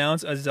will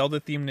announce a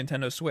Zelda-themed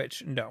Nintendo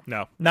Switch? No.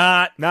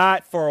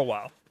 Not for a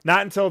while.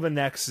 Not until the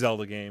next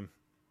Zelda game,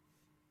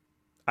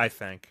 I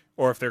think.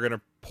 Or if they're going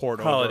to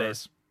port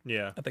holidays. over.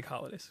 Yeah. I think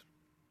holidays.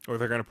 Or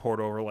they're going to port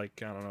over,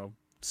 like, I don't know,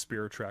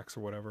 Spirit Tracks or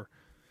whatever.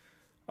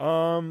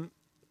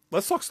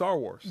 Let's talk Star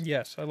Wars.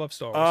 Yes, I love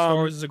Star Wars. Star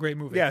Wars is a great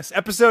movie. Yes,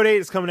 Episode 8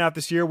 is coming out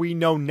this year. We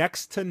know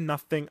next to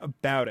nothing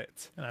about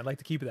it. And I'd like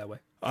to keep it that way.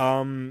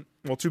 Well,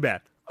 too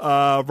bad.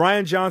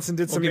 Ryan Johnson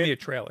did give me a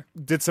trailer.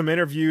 Did some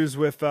interviews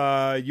with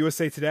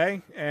USA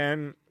Today,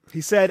 and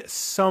he said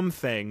some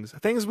things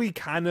we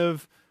kind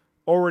of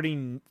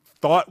already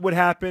thought would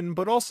happen,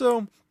 but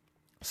also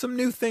some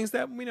new things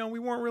that we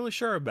weren't really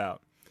sure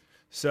about.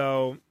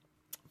 So,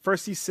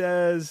 first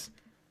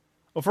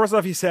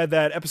off, he said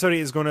that Episode 8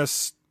 is going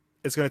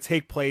to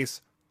take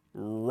place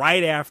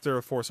right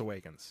after Force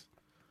Awakens,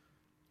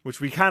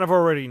 which we kind of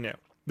already knew.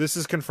 This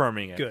is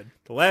confirming it. Good.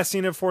 The last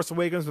scene of Force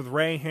Awakens with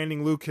Rey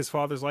handing Luke his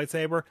father's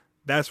lightsaber,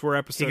 that's where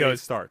Episode 8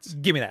 starts.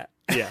 Give me that.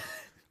 Yeah.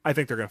 I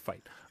think they're going to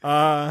fight.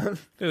 They're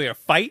going to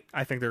fight?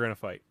 I think they're going to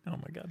fight. Oh,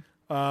 my God.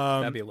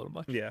 That'd be a little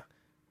much. Yeah.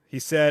 He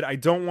said, I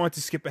don't want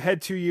to skip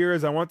ahead 2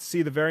 years. I want to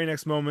see the very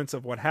next moments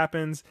of what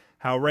happens.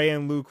 How Rey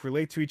and Luke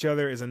relate to each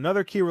other is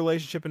another key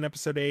relationship in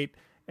Episode 8,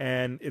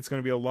 and it's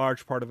going to be a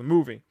large part of the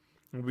movie.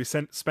 And we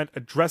spent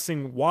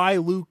addressing why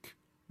Luke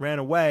ran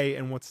away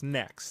and what's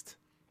next.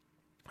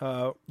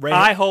 Rey,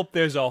 I hope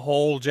there's a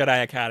whole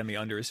Jedi Academy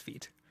under his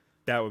feet.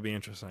 That would be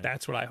interesting.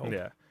 That's what I hope.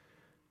 Yeah.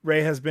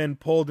 Rey has been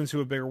pulled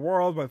into a bigger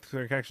world by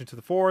her connection to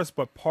the Force,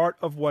 but part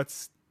of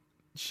what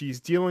she's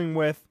dealing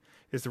with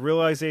is the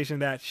realization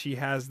that she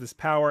has this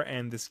power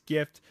and this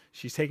gift.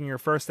 She's taking her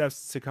first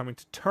steps to coming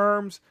to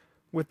terms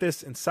with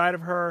this inside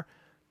of her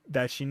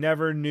that she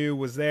never knew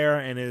was there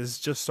and is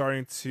just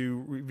starting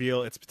to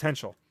reveal its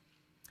potential.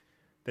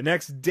 The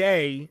next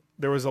day,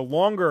 there was a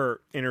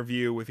longer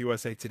interview with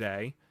USA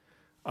Today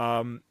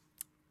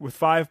with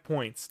 5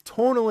 points.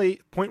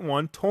 Point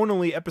one,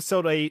 tonally,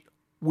 Episode 8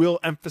 will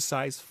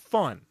emphasize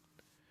fun.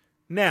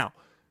 Now,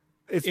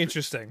 it's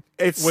interesting.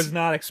 Was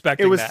not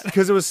expecting that.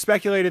 Because it was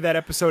speculated that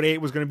Episode 8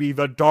 was going to be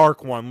the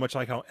dark one, much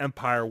like how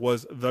Empire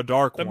was the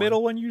dark one. The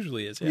middle one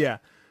usually is, yeah.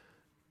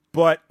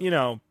 But,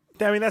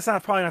 that's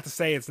probably not to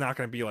say it's not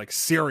going to be, like,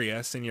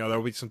 serious, and,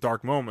 there'll be some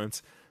dark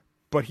moments.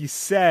 But he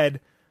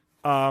said,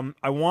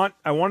 I want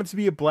it to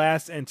be a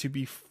blast and to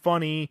be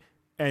funny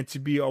and to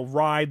be a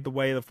ride the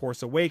way The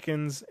Force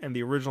Awakens and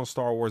the original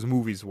Star Wars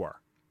movies were.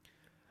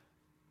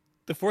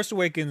 The Force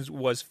Awakens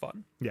was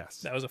fun.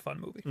 Yes. That was a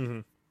fun movie. Mm-hmm.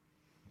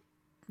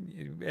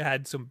 It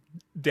had some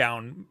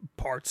down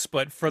parts,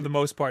 but for the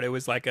most part, it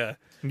was like a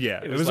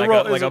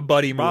a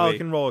buddy movie,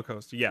 rollicking roller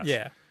coaster. Yes,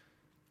 yeah.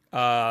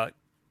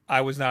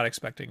 I was not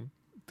expecting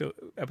the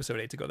Episode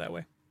 8 to go that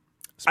way.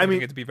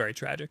 Expecting it to be very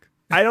tragic.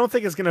 I don't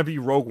think it's going to be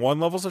Rogue One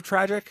levels of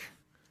tragic,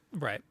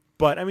 right?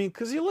 But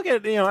because you look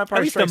at Empire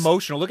at least Strikes...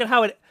 emotional. Look at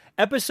how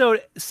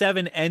Episode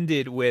 7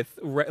 ended with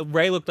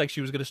Rey looked like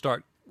she was going to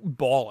start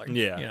bawling.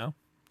 Yeah,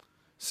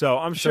 So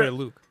I'm sure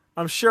Luke.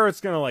 I'm sure it's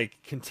going to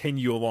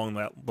continue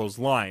along those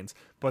lines,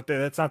 but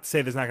that's not to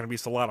say there's not going to be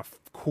a lot of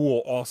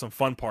cool, awesome,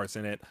 fun parts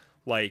in it,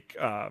 like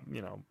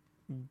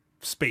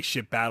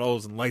spaceship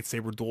battles and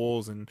lightsaber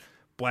duels and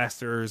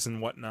blasters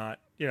and whatnot.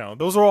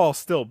 Those will all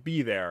still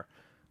be there.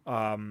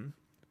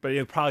 but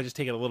he'll probably just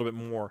take it a little bit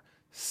more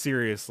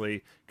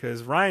seriously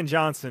because Rian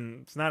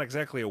Johnson is not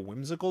exactly a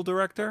whimsical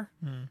director.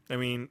 I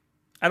mean,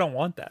 I don't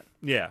want that.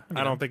 yeah,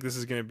 I don't think this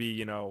is going to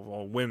be,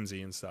 all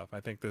whimsy and stuff. I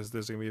think there's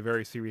going to be a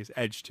very serious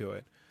edge to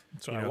it.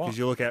 That's what I want. Because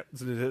you look at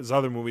his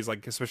other movies,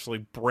 like especially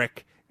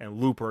Brick and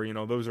Looper,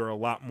 those are a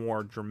lot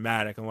more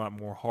dramatic and a lot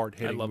more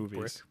hard-hitting movies.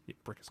 Brick. Yeah,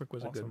 Brick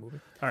was awesome. a good movie.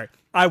 All right.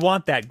 I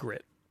want that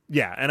grit.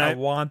 Yeah, and I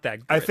want that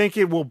grit. I think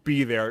it will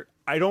be there.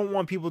 I don't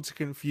want people to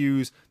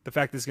confuse the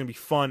fact that it's going to be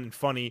fun and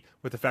funny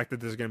with the fact that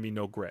there's going to be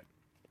no grit.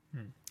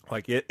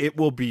 Like, it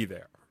will be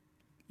there.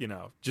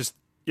 Just,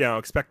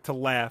 expect to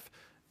laugh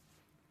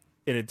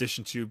in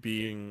addition to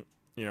being,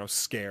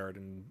 scared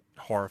and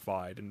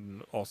horrified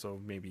and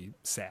also maybe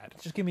sad.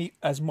 Just give me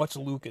as much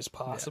Luke as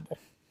possible.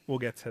 Yeah. We'll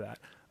get to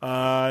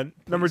that.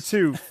 Number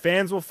 2,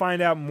 fans will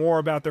find out more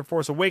about their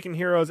Force Awakens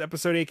heroes.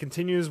 Episode 8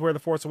 continues where the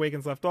Force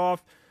Awakens left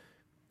off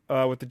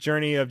with the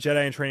journey of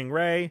Jedi in training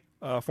Rey,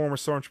 former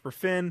Stormtrooper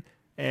Finn,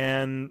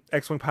 and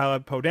X-Wing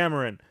pilot Poe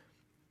Dameron.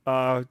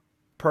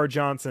 Per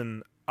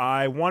Johnson,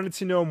 I wanted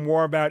to know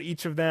more about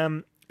each of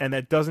them, and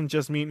that doesn't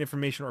just mean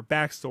information or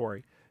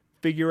backstory.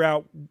 Figure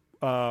out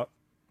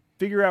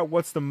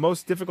what's the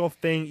most difficult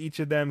thing each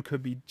of them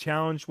could be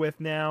challenged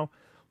with now.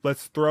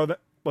 Let's throw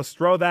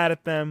that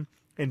at them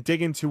and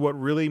dig into what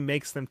really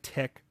makes them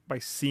tick by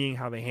seeing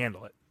how they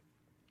handle it.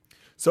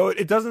 So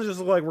it doesn't just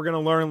look like we're going to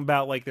learn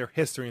about like their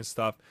history and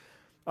stuff.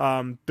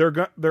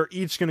 They're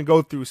each going to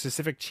go through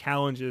specific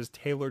challenges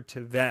tailored to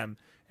them,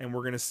 and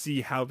we're going to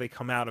see how they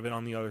come out of it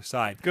on the other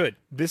side. Good.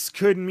 This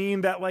could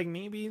mean that like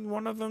maybe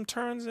one of them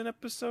turns in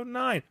episode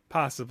 9,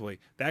 possibly.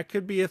 That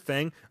could be a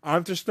thing.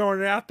 I'm just throwing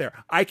it out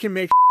there. I can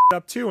make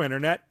up too,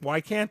 internet.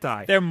 Why can't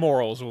I? Their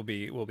morals will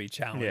be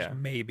challenged,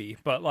 maybe,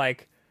 but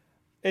like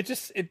it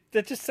just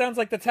sounds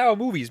like that's how a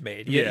movie's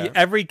made.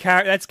 Every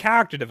character, that's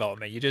character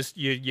development.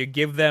 You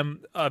give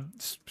them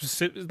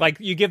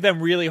you give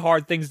them really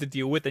hard things to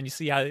deal with, and you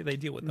see how they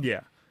deal with them.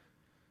 Yeah.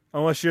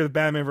 Unless you're the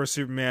Batman vs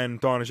Superman,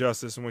 Dawn of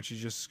Justice, in which you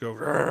just go.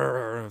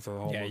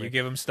 You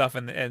give him stuff,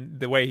 and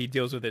the way he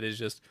deals with it is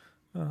just.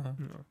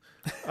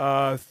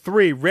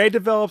 3. Rey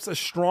develops a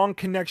strong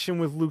connection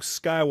with Luke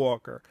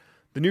Skywalker.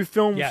 The new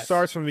film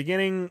starts from the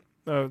beginning.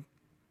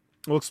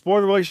 We'll explore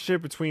the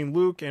relationship between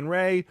Luke and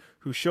Rey,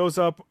 who shows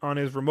up on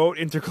his remote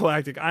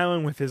intergalactic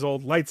island with his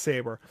old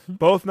lightsaber,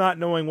 both not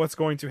knowing what's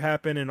going to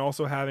happen and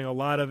also having a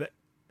lot of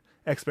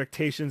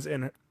expectations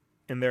in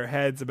their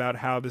heads about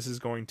how this is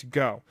going to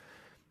go.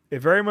 It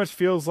very much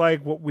feels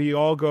like what we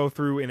all go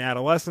through in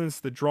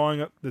adolescence, the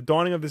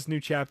dawning of this new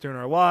chapter in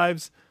our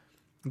lives.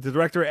 The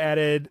director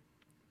added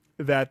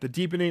that the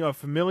deepening of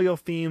familial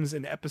themes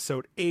in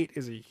episode 8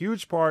 is a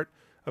huge part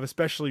of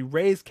especially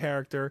Rey's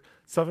character,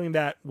 something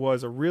that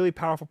was a really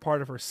powerful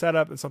part of her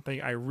setup and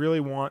something I really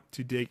want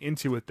to dig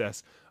into with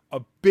this. A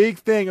big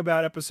thing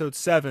about episode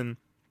 7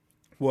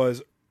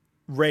 was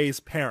Rey's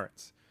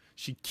parents.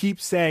 She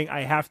keeps saying,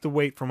 I have to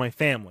wait for my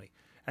family.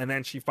 And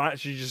then she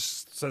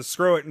just says,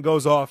 screw it, and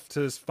goes off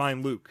to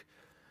find Luke.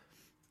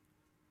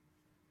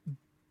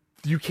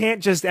 You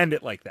can't just end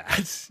it like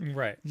that.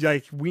 Right.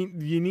 Like,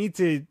 you need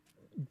to,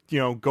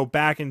 go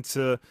back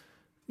into...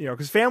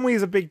 because family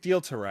is a big deal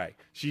to Rey.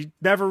 She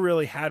never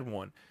really had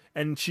one.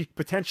 And she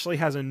potentially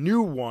has a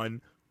new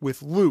one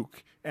with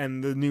Luke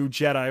and the new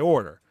Jedi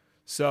Order.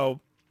 So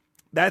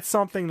that's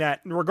something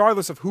that,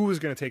 regardless of who is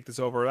going to take this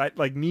over,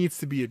 that needs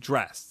to be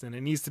addressed. And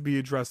it needs to be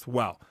addressed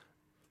well.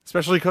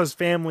 Especially because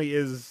family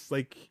is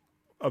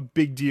a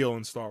big deal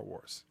in Star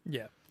Wars.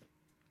 Yeah.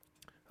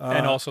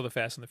 And also the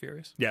Fast and the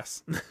Furious.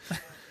 Yes.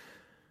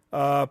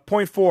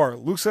 Point 4.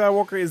 Luke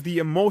Skywalker is the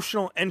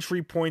emotional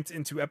entry point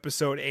into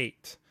episode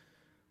 8.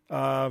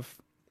 A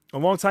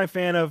longtime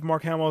fan of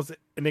Mark Hamill's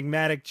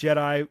enigmatic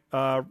Jedi,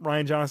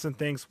 Rian Johnson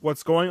thinks,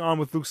 what's going on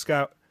with Luke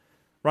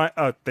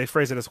Skywalker? They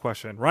phrase it as a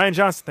question. Rian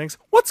Johnson thinks,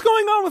 what's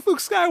going on with Luke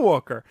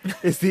Skywalker?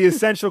 Is the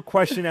essential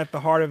question at the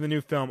heart of the new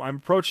film. I'm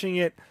approaching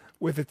it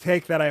with a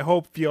take that I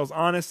hope feels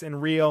honest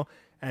and real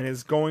and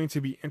is going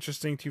to be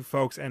interesting to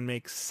folks and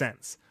makes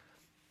sense.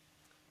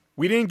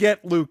 We didn't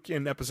get Luke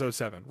in episode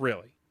 7,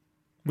 really.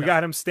 We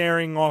got him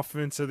staring off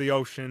into the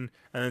ocean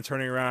and then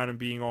turning around and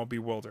being all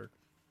bewildered.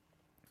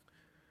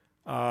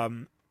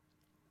 There's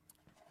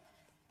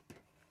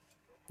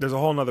a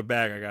whole nother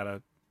bag I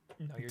gotta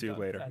do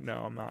later. I'm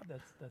not.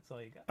 That's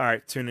all you got. All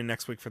right, tune in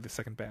next week for the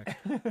second bag.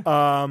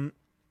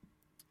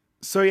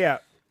 So yeah,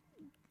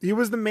 he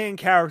was the main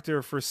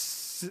character for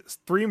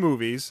 3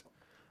 movies.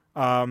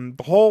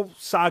 The whole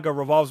saga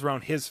revolves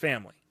around his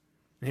family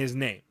and his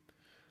name.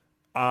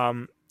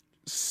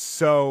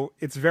 So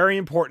it's very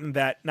important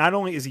that not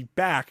only is he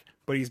back,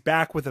 but he's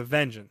back with a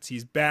vengeance.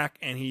 He's back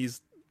and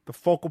he's the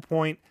focal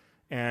point.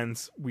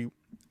 And we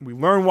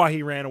learn why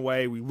he ran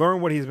away. We learn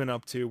what he's been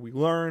up to. We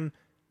learn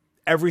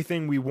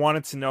everything we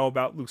wanted to know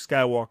about Luke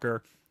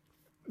Skywalker,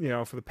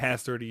 for the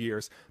past 30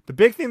 years. The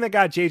big thing that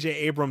got J.J.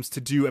 Abrams to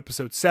do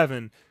episode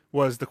 7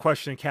 was the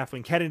question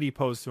Kathleen Kennedy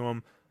posed to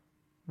him,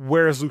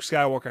 where is Luke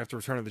Skywalker after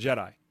Return of the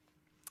Jedi?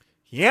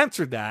 He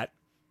answered that,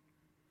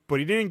 but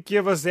he didn't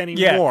give us any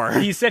Yeah, more.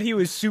 he said he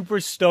was super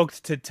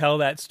stoked to tell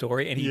that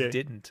story, and he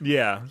didn't.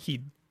 Yeah.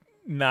 He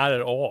not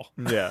at all.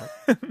 Yeah.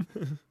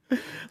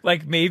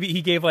 Like maybe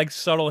he gave like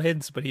subtle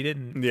hints, but he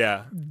didn't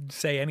Yeah.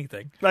 say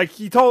anything. Like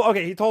he told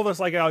us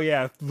like, oh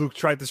yeah, Luke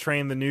tried to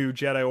train the new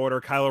Jedi Order.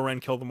 Kylo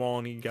Ren killed them all,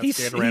 and he got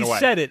scared and ran away. He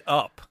set it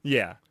up.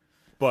 Yeah,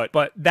 but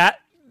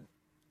that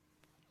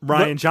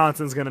Rian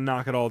Johnson's gonna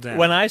knock it all down.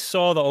 when I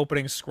saw the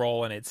opening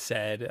scroll and it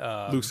said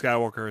Luke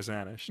Skywalker has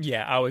vanished.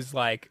 yeah, I was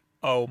like,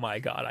 oh my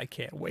god, I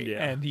can't wait.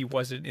 Yeah. And he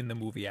wasn't in the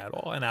movie at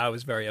all, and I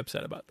was very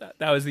upset about that.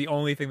 That was the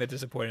only thing that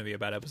disappointed me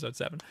about episode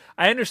 7.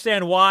 I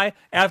understand why.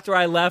 After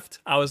I left,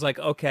 I was like,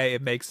 okay,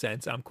 it makes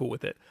sense. I'm cool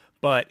with it.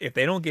 But if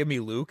they don't give me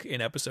Luke in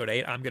episode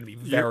 8, I'm going to be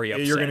very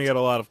upset. You're going to get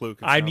a lot of Luke.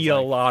 I need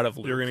a lot of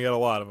Luke. You're going to get a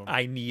lot of them.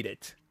 I need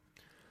it.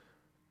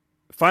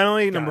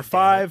 Finally, number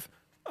 5,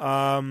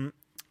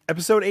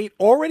 episode 8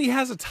 already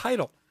has a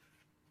title.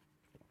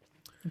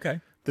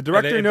 Okay. The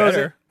director knows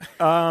it.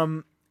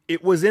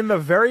 It was in the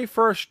very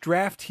first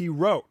draft he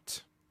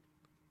wrote.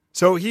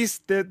 So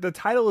the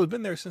title has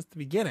been there since the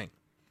beginning.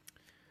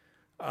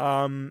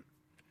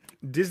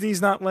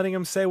 Disney's not letting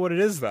him say what it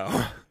is,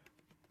 though.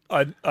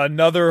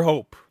 Another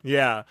hope.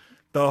 Yeah.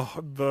 The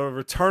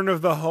return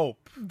of the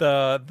hope.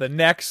 The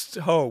next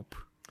hope.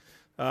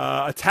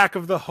 Attack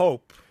of the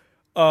Hope.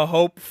 A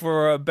hope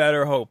for a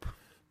better hope.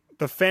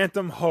 The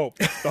Phantom Hope.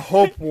 The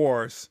Hope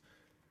Wars.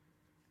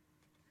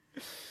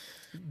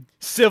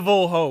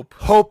 Civil Hope.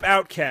 Hope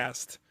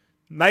Outcast.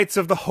 Knights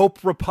of the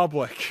Hope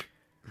Republic.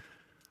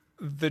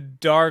 The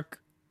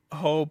Dark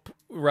Hope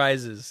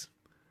Rises.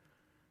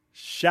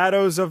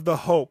 Shadows of the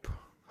Hope.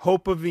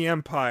 Hope of the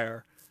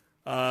Empire.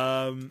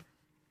 I'm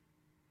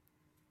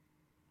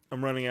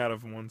running out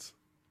of ones.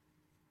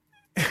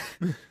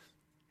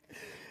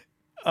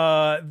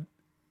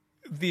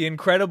 The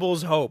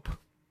Incredibles Hope.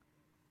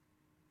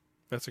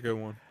 That's a good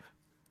one.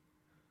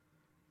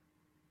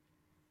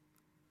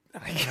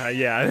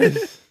 Yeah.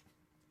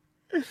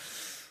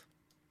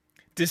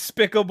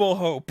 Despicable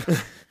Hope.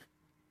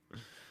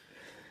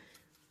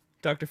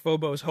 Dr.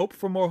 Phobos, Hope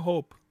for More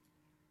Hope.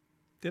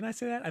 Didn't I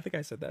say that? I think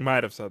I said that.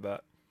 Might have said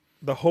that.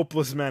 The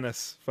Hopeless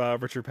Menace,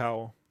 Richard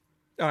Powell.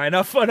 All right,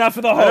 enough of the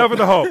hope. Enough of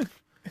the hope.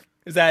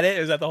 Is that it?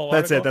 Is that the whole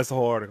That's article? it. That's the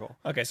whole article.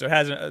 Okay, so it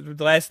has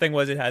the last thing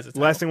was it has a title.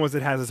 The last thing was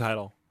it has a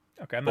title.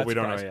 Okay, I'm but not we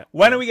don't surprised. know yet.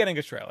 When are we getting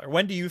a trailer?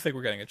 When do you think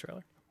we're getting a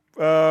trailer?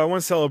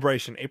 One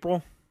celebration.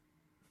 April?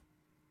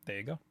 There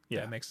you go.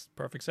 Yeah. That makes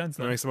perfect sense.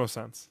 That Then. makes the most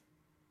sense.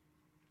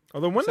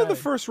 Although, when did the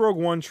first Rogue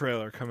One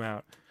trailer come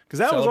out? Because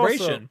that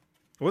Celebration. was also...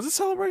 Was it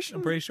Celebration?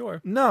 I'm pretty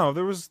sure. No,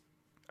 there was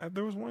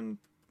one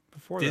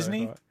before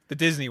Disney? that, The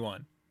Disney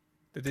one.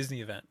 The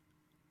Disney event.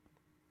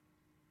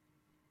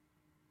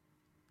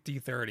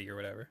 D30 or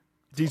whatever.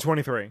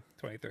 D23.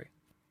 23.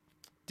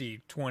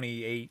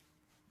 D28.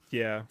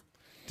 Yeah.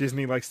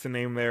 Disney likes to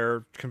name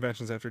their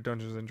conventions after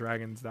Dungeons and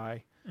Dragons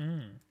die.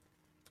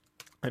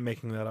 I'm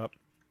making that up.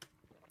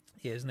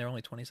 Yeah, isn't there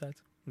only 20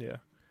 sides? Yeah.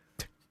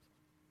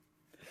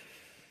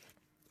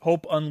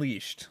 Hope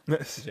Unleashed.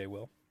 Jay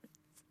Will.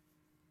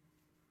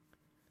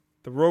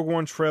 The Rogue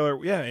One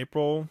trailer, yeah,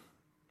 April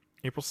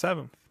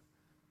 7th,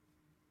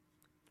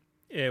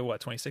 What,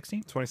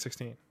 2016?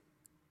 2016.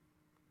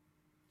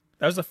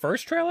 That was the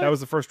first trailer? That was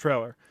the first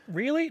trailer.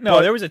 Really? No,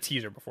 But- there was a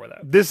teaser before that.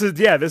 This is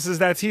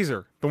that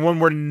teaser. The one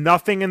where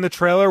nothing in the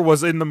trailer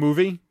was in the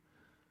movie.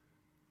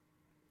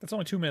 That's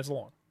only 2 minutes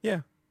long.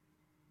 Yeah.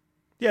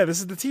 Yeah, this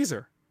is the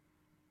teaser.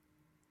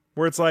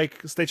 Where it's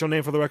like, state your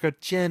name for the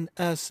record, Jen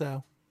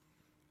Erso.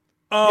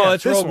 Oh, Yeah,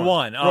 it's this Rogue one.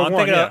 One. Oh, Rogue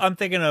One, yeah. I'm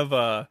thinking of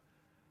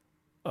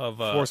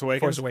Force Awakens.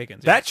 Force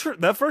Awakens. Yeah.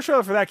 That first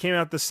trailer for that came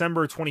out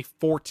December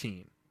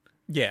 2014.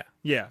 Yeah.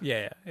 Yeah.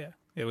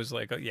 It was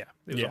like it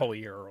was Yeah. a whole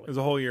year early. It was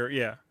a whole year,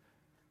 yeah.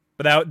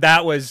 But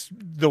that was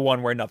the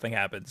one where nothing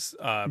happens.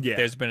 Yeah.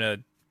 There's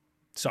been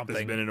something.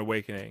 There's been an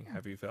awakening.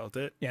 Have you felt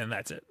it? Yeah, and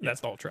that's it.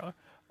 That's the whole trailer.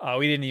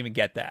 We didn't even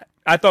get that.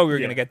 I thought we were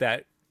gonna get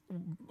that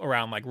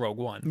around like Rogue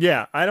One.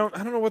 Yeah, I don't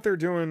know what they're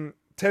doing.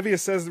 Tevia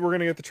says that we're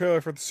gonna get the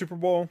trailer for the Super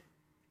Bowl.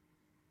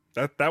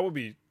 That would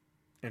be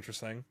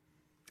interesting.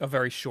 A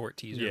very short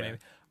teaser, Yeah. maybe.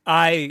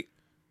 I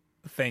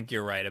think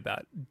you're right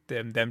about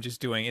them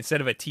just doing,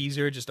 instead of a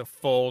teaser, just a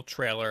full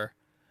trailer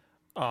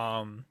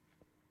on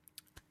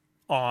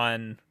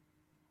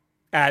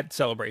at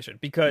Celebration.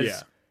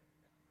 Because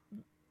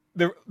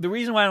the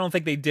reason why I don't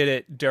think they did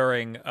it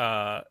during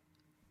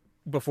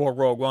before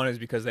Rogue One is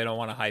because they don't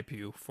want to hype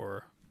you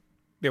for,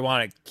 they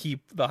want to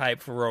keep the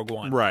hype for Rogue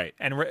One. Right.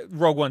 And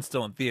Rogue One's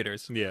still in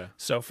theaters. Yeah.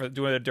 So for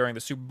doing it during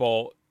the Super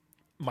Bowl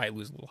might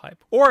lose a little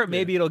hype. Or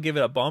maybe it'll give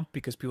it a bump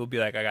because people will be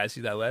like, I gotta see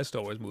that last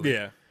Star Wars movie.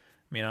 Yeah.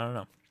 I mean, I don't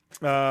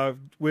know.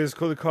 Wiz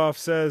Kulikov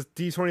says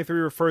D23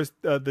 refers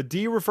the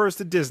D refers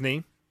to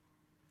Disney,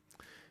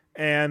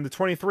 and the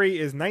 23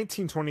 is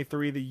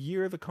 1923, the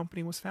year the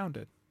company was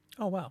founded.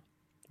 Oh wow.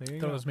 There I you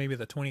thought go. it was maybe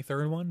the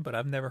 23rd one, but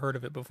I've never heard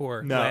of it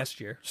before No. last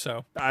year.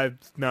 So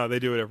No, they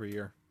do it every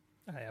year.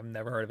 I have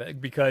never heard of it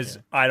because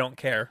I don't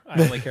care.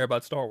 I only care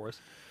about Star Wars.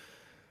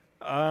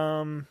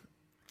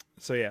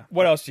 So yeah.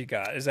 What else you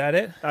got? Is that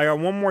it? I got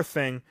one more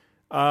thing.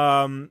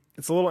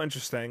 It's a little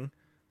interesting.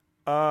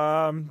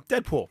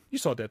 Deadpool. You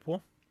saw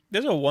Deadpool.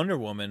 There's a Wonder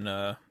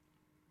Woman.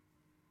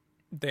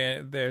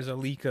 There's a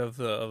leak of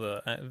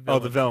the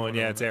villain. The villain.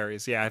 Yeah, it's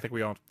Ares. Yeah, I think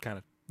we all kind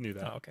of knew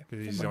that. Oh, okay.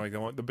 Because he's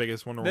the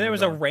biggest Wonder Woman. There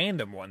was villain. a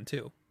random one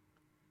too.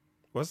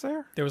 Was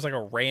there? There was like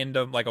a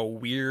random, like a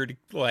weird,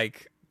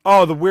 like.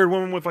 Oh, the weird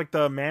woman with like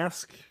the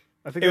mask.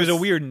 I think it was a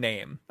weird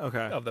name. Okay.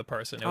 Of the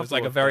person. It I'll was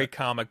like a look very that.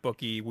 comic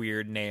booky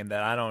weird name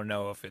that I don't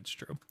know if it's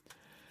true.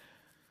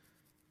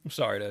 I'm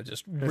sorry to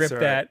just rip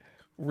right.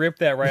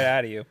 that right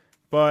out of you.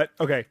 But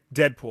okay,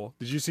 Deadpool.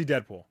 Did you see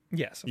Deadpool?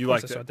 Yes, You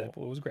course liked I saw Deadpool.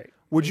 Deadpool. It was great.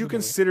 Would you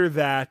consider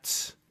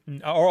that?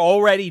 Or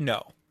already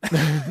no.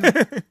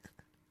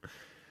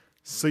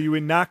 So you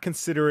would not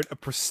consider it a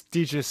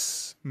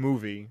prestigious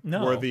movie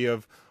No. worthy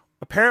of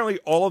apparently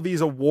all of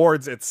these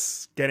awards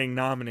it's getting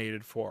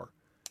nominated for.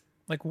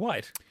 Like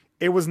what?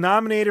 It was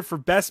nominated for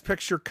Best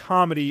Picture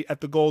Comedy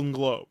at the Golden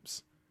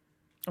Globes.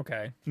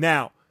 Okay.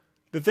 Now,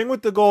 the thing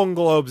with the Golden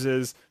Globes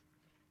is,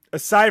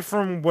 aside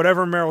from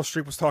whatever Meryl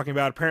Streep was talking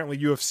about, apparently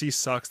UFC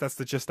sucks. That's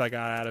the gist I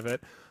got out of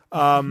it.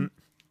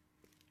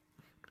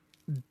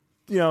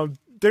 You know,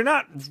 they're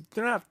not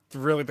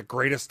really the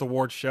greatest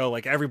award show.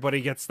 Like,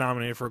 everybody gets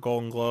nominated for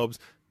Golden Globes.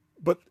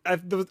 But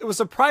it was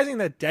surprising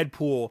that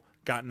Deadpool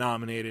got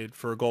nominated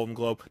for a Golden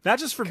Globe. Not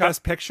just for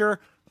Best Picture,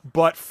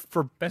 but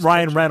for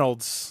Ryan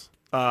Reynolds'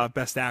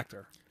 Best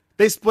Actor.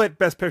 They split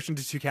Best Picture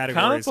into two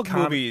categories. Comic book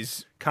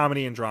movies.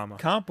 Comedy and drama.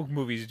 Comic book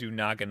movies do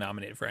not get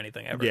nominated for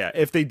anything ever. Yeah,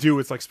 if they do,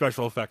 it's like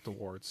special effect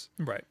awards.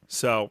 Right.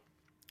 So,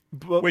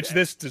 Which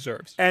this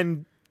deserves.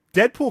 And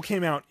Deadpool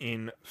came out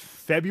in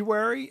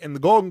February, and the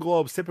Golden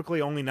Globes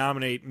typically only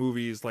nominate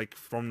movies like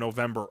from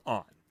November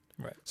on.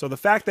 Right. So the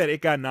fact that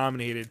it got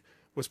nominated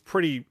was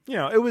pretty,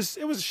 it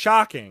was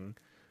shocking,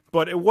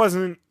 but it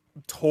wasn't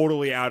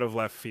totally out of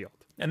left field.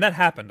 And that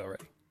happened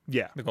already.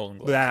 Yeah. The Golden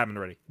Globes. That happened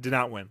already. Did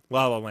not win.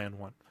 La La Land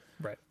won.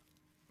 Right.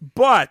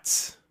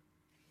 But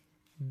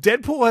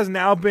Deadpool has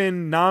now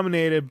been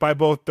nominated by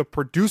both the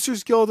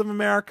Producers Guild of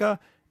America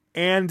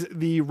and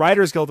the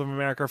Writers Guild of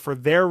America for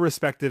their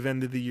respective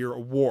end of the year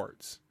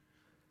awards.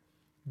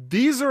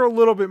 These are a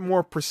little bit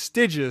more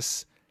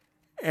prestigious,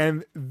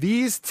 and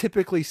these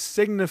typically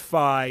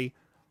signify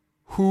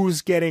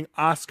who's getting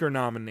Oscar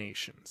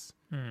nominations.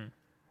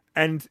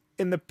 And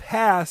in the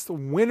past,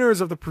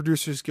 winners of the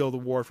Producers Guild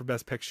Award for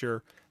Best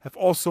Picture have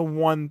also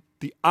won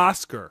the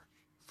Oscar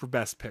for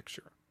Best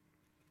Picture.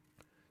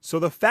 So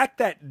the fact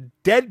that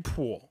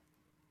Deadpool,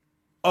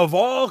 of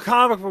all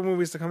comic book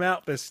movies to come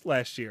out this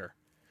last year,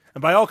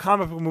 and by all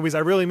comic book movies, I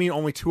really mean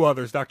only two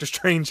others, Doctor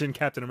Strange and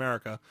Captain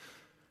America.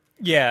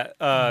 Yeah,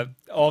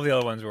 all the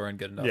other ones weren't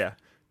good enough. Yeah.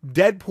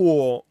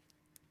 Deadpool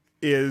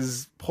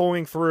is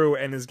pulling through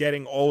and is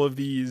getting all of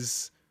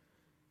these,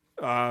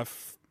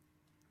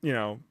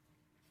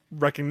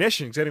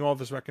 recognition, getting all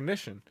this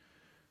recognition.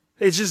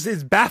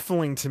 It's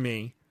baffling to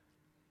me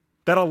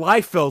that a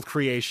Liefeld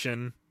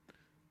creation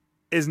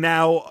is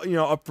now,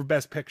 up for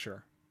Best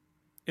Picture.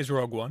 Is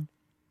Rogue One?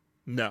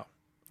 No.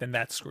 Then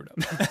that's screwed up.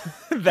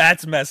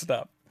 That's messed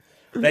up.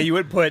 That you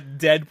would put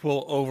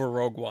Deadpool over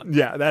Rogue One.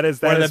 Yeah, that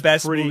is one of the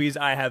best movies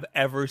I have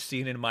ever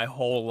seen in my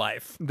whole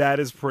life. That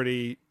is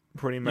pretty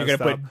messed up. You're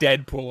gonna put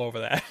Deadpool over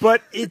that.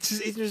 But it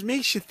just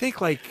makes you think,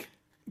 like,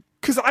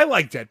 because I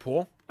like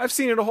Deadpool. I've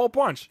seen it a whole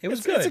bunch. It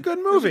was good. It's a good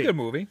movie. It was a good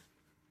movie.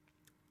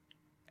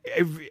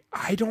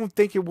 I don't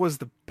think it was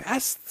the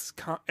best.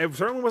 It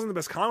certainly wasn't the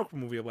best comic book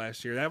movie of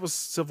last year. That was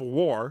Civil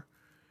War.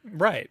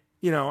 Right.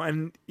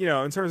 In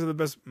terms of the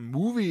best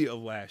movie of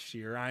last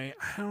year, I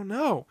don't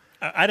know.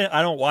 I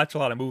don't watch a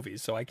lot of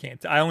movies, so I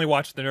can't. I only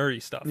watch the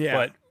nerdy stuff.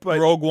 Yeah, but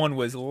Rogue One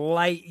was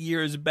light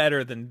years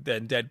better than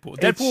Deadpool.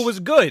 Deadpool was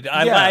good.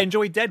 I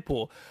enjoyed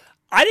Deadpool.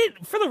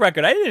 For the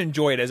record, I didn't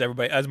enjoy it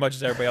as much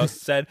as everybody else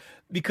said,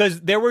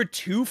 because there were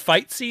two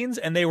fight scenes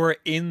and they were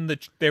in the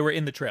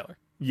trailer.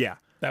 Yeah,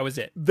 that was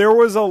it. There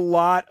was a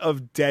lot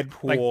of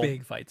Deadpool, like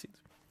big fight scenes.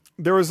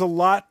 There was a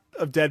lot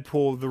of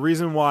Deadpool. The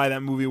reason why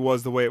that movie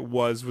was the way it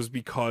was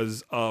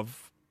because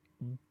of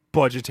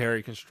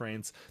budgetary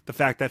constraints. The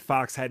fact that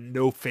Fox had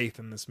no faith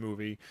in this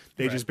movie.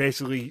 They just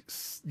basically,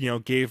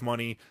 gave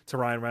money to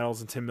Ryan Reynolds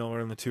and Tim Miller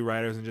and the two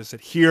writers and just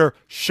said, "Here,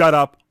 shut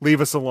up,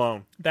 leave us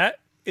alone." That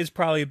is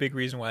probably a big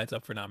reason why it's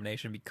up for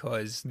nomination,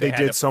 because they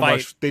did so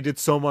much. They did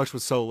so much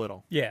with so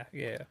little. Yeah.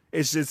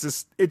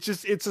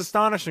 It's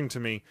astonishing to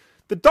me.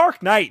 The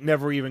Dark Knight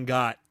never even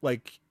got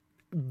like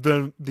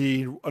the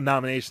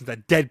nominations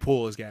that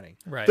Deadpool is getting.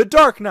 Right. The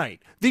Dark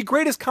Knight, the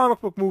greatest comic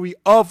book movie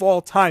of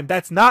all time.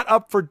 That's not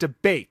up for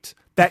debate.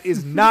 That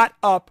is not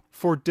up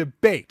for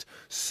debate.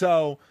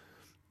 So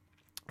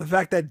the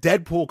fact that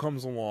Deadpool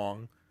comes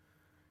along,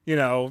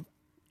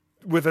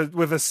 with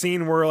a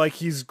scene where like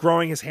he's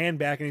growing his hand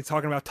back and he's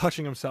talking about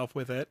touching himself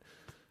with it,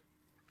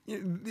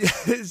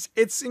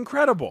 it's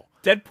incredible.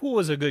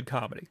 Deadpool is a good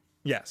comedy.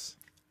 Yes.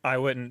 I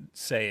wouldn't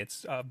say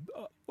it's.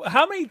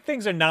 How many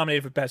things are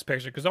nominated for Best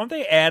Picture? Because don't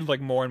they add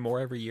like more and more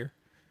every year?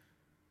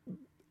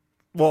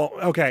 Well,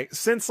 okay.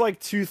 Since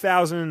like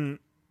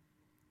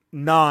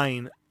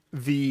 2009,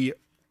 the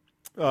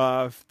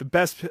the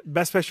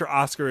best picture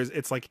Oscar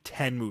it's like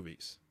 10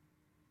 movies.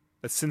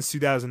 That's since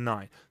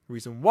 2009. The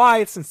reason why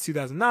it's since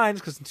 2009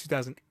 is because in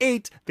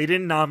 2008 they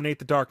didn't nominate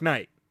The Dark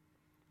Knight.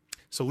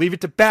 So leave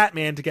it to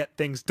Batman to get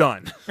things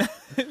done.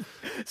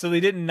 So they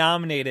didn't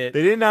nominate it.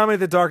 They didn't nominate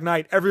The Dark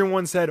Knight.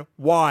 Everyone said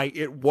why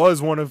it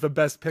was one of the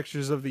best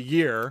pictures of the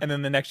year. And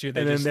then the next year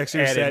they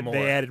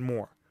they added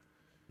more.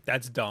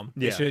 That's dumb.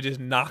 Yeah. They should have just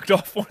knocked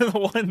off one of the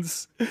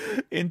ones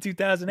in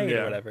 2008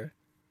 or whatever.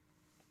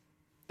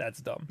 That's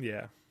dumb.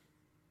 Yeah.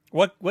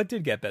 What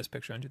did get Best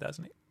Picture in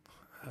 2008?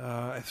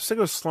 I think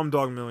it was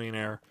Slumdog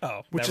Millionaire.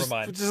 Oh, which never is,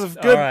 mind. Which is a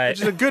good, All right.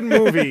 which is a good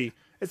movie.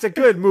 It's a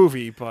good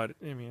movie, but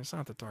I mean, it's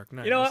not The Dark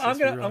Knight. You know what? I'm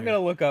gonna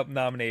look up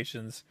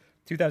nominations.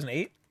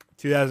 2008.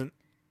 2000.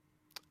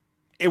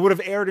 It would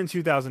have aired in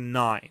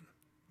 2009.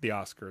 The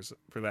Oscars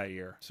for that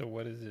year. So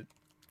what is it?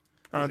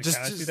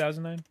 Just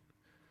 2009.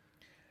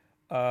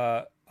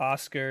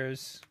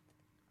 Oscars.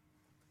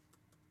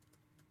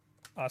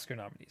 Oscar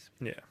nominees.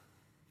 Yeah.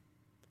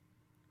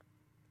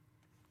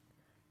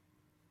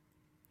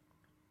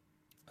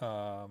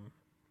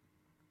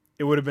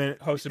 It would have been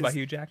Hosted by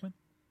Hugh Jackman.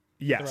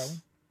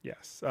 Yes.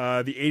 Yes.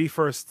 The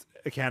 81st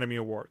Academy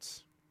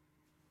Awards.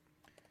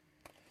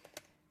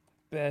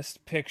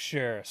 Best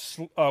Picture.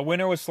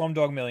 Winner was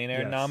Slumdog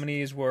Millionaire. Yes.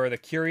 Nominees were The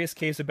Curious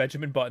Case of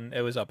Benjamin Button.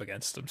 It was up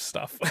against some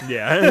stuff.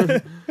 Yeah.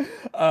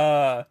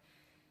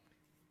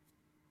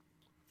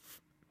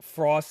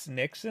 Frost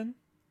Nixon.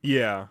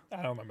 Yeah. I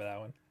don't remember that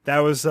one. That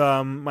was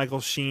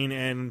Michael Sheen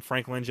and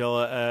Frank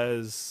Langella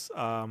as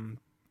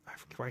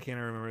why can't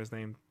I remember his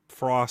name?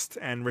 Frost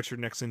and Richard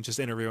Nixon just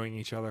interviewing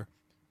each other.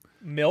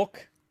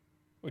 Milk,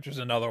 which was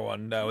another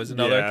one. That was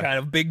another kind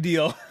of big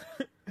deal.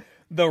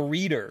 The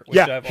Reader. Which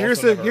I've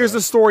here's also here's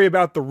the story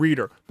about The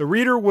Reader. The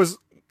Reader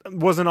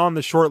wasn't on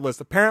the short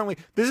list. Apparently,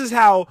 this is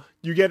how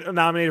you get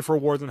nominated for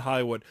awards in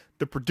Hollywood.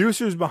 The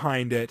producers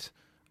behind it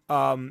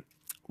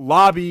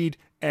lobbied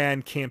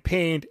and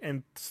campaigned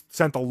and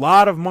sent a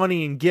lot of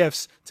money and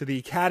gifts to the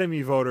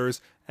Academy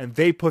voters, and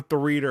they put The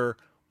Reader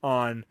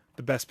on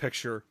the Best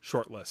Picture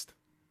shortlist.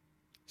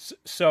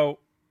 So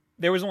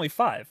there was only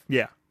 5.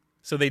 Yeah.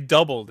 So they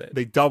doubled it.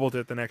 They doubled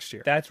it the next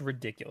year. That's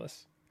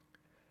ridiculous.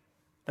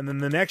 And then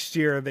the next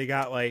year, it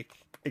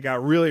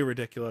got really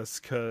ridiculous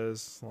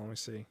because, let me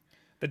see.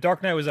 The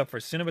Dark Knight was up for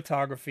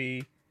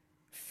cinematography,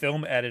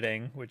 film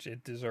editing, which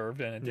it deserved,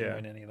 and it didn't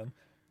win any of them.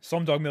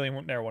 Slumdog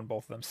Millionaire won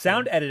both of them.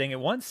 Sound editing, it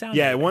won sound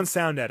editing. It won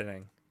sound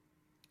editing.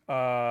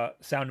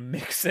 Sound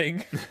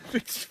mixing,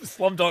 which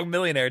Slumdog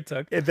Millionaire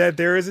took.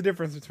 There is a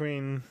difference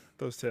between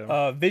those two.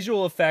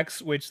 Visual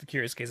effects, which The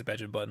Curious Case of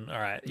Benjamin Button. All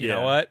right, you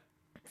know what?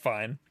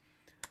 Fine.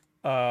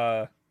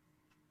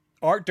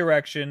 Art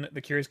direction,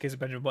 The Curious Case of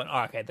Benjamin Button.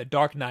 Oh, okay, The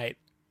Dark Knight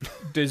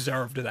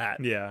deserved that.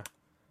 Yeah.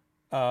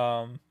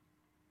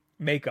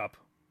 Makeup,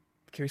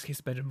 The Curious Case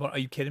of Benjamin Button. Are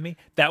you kidding me?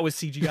 That was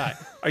CGI.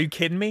 Are you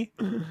kidding me?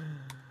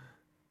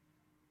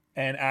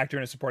 And actor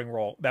in a supporting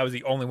role. That was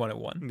the only one it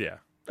won. Yeah.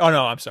 Oh,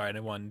 no, I'm sorry.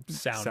 It won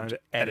sound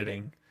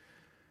editing.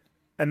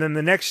 And then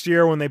the next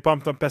year, when they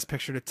bumped up Best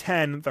Picture to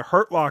 10, The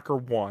Hurt Locker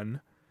won.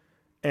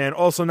 And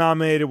also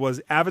nominated was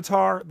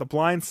Avatar, The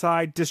Blind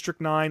Side, District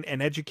 9,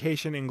 and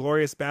Education,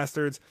 Inglourious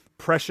Bastards,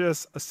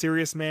 Precious, A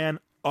Serious Man,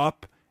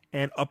 Up,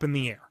 and Up in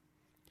the Air.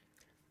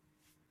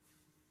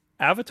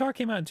 Avatar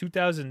came out in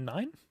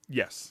 2009?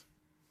 Yes.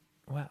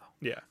 Wow.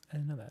 Yeah. I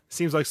didn't know that.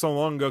 Seems like so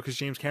long ago because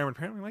James Cameron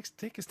apparently likes to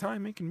take his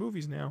time making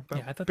movies now.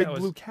 Yeah, I thought Big that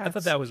was, Blue Cats. I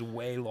thought that was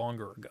way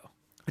longer ago.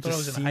 I thought I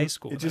was in high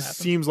school. It just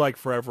seems like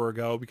forever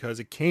ago because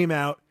it came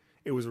out.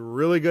 It was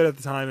really good at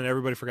the time, and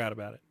everybody forgot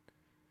about it.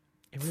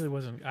 It really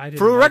wasn't. I didn't.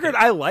 For the like record,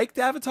 it. I liked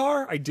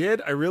Avatar. I did.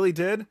 I really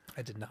did.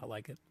 I did not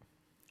like it.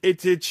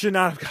 It should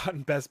not have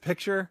gotten Best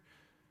Picture.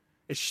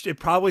 It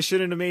probably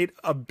shouldn't have made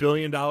 $1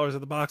 billion at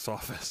the box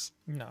office.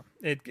 No,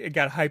 it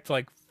got hyped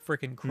like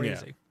freaking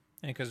crazy,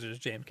 and because it was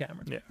James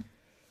Cameron. Yeah.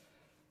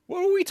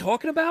 What were we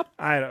talking about?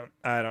 I don't.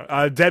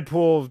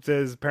 Deadpool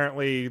is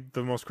apparently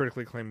the most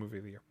critically acclaimed movie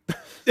of the year.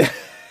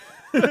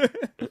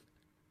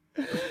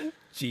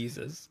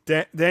 Jesus.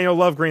 Daniel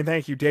Lovegreen,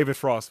 thank you. David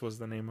Frost was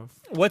the name of.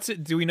 What's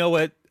it? Do we know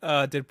what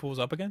Deadpool's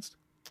up against?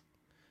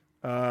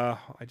 I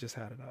just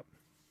had it up.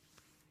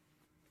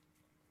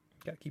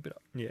 Gotta keep it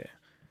up. Yeah.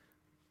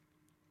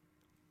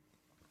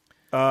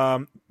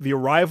 The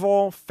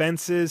Arrival,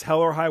 Fences, Hell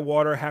or High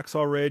Water,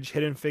 Hacksaw Ridge,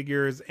 Hidden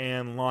Figures,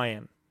 and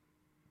Lion.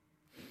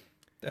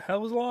 The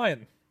hell was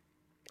Lion?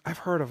 I've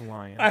heard of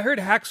Lion. I heard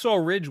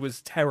Hacksaw Ridge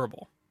was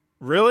terrible.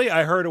 Really?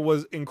 I heard it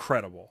was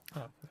incredible.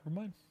 Oh, never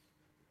mind.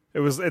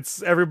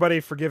 It's everybody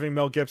forgiving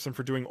Mel Gibson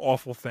for doing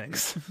awful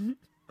things.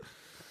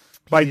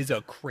 He's a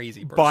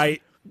crazy person.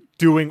 By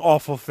doing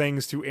awful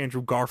things to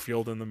Andrew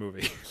Garfield in the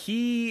movie.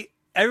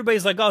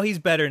 Everybody's like, oh, he's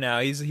better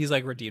now. He's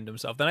like redeemed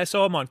himself. Then I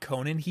saw him on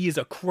Conan. He is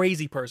a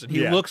crazy person.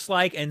 He looks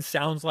like and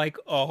sounds like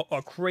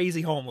a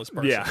crazy homeless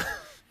person. Yeah.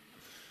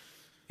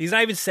 He's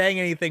not even saying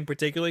anything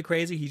particularly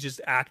crazy. He's just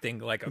acting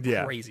like a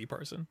crazy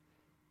person.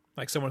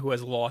 Like someone who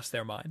has lost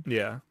their mind.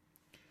 Yeah.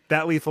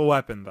 That Lethal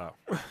Weapon, though.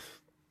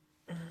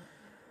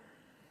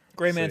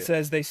 Gray Man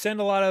says they send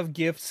a lot of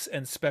gifts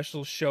and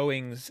special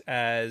showings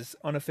as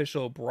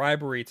unofficial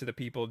bribery to the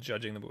people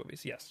judging the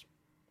movies. Yes,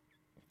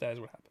 that is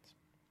what happens.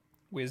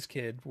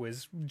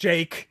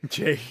 Jake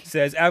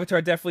says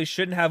Avatar definitely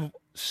shouldn't have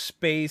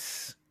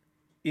space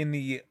in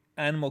the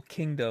animal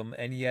kingdom,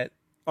 and yet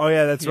oh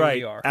yeah, that's here right.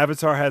 we are.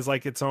 Avatar has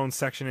like its own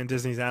section in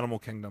Disney's Animal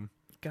Kingdom.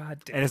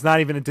 God damn. And it's not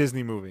even a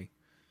Disney movie.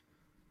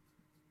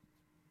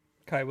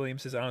 Kai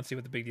Williams says I don't see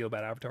what the big deal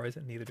about Avatar is,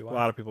 and neither do I. A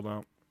lot of people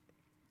don't.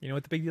 You know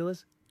what the big deal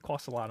is? It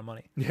costs a lot of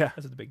money. Yeah.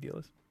 That's what the big deal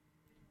is.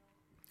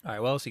 All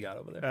right, what else you got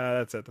over there?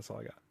 That's it. That's all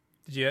I got.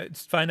 Did you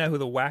find out who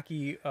the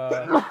wacky...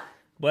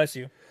 bless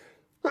you.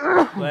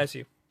 Bless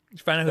you. Did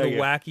you find out who the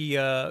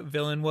wacky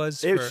villain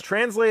was? It's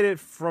translated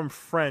from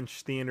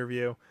French, the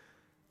interview.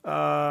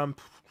 I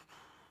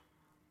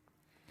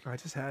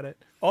just had it.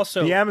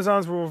 Also, the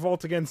Amazons will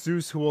revolt against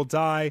Zeus, who will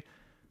die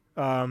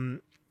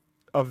of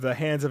the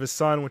hands of his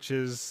son, which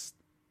is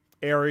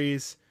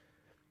Ares.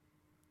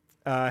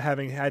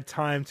 Having had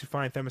time to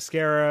find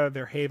Themyscira,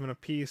 their haven of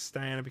peace,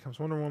 Diana becomes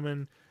Wonder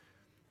Woman.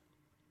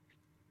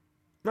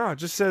 No, it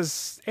just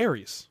says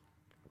Ares.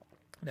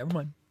 Never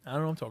mind. I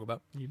don't know what I'm talking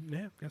about.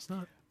 Yeah, guess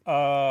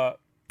not.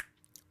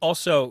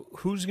 Also,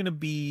 who's going to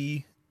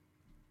be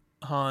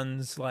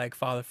Han's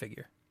father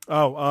figure?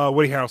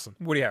 Woody Harrelson.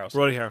 Woody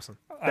Harrelson.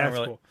 That's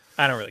cool.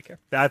 I don't really care.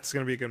 That's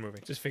going to be a good movie.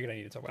 Just figured I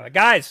need to talk about it.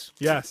 Guys!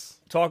 Yes.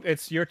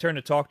 It's your turn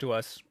to talk to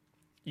us.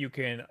 You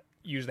can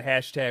use the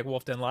hashtag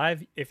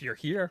WolfDenLive. If you're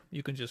here,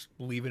 you can just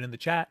leave it in the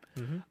chat.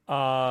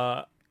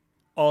 Mm-hmm.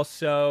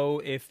 Also,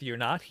 if you're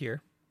not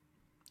here,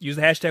 use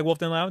the hashtag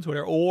WolfDenLive on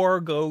Twitter, or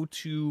go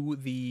to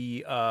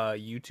the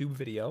YouTube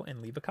video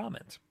and leave a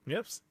comment.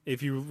 Yep.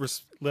 If you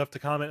left a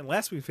comment in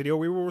last week's video,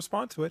 we will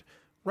respond to it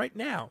right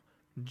now.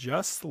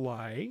 Just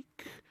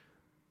like...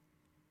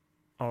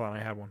 Hold on, I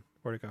had one.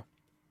 Where'd it go?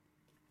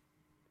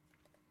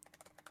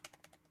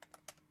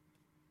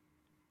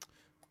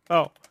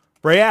 Oh.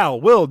 Rael,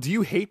 Will, do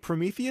you hate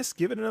Prometheus?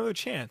 Give it another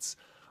chance.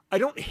 I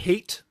don't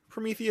hate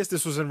Prometheus.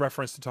 This was in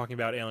reference to talking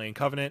about Alien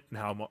Covenant and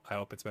how I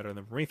hope it's better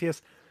than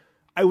Prometheus.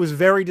 I was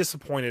very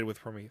disappointed with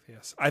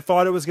Prometheus. I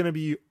thought it was going to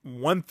be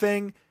one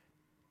thing.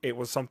 It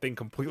was something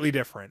completely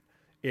different.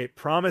 It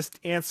promised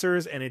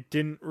answers, and it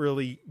didn't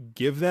really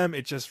give them.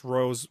 It just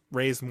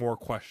raised more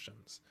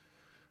questions.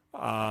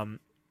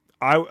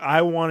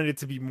 I wanted it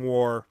to be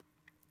more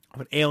of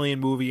an alien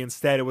movie.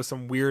 Instead, it was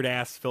some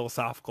weird-ass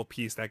philosophical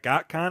piece that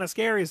got kind of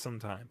scary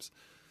sometimes.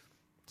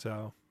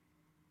 So,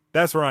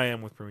 that's where I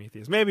am with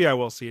Prometheus. Maybe I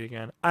will see it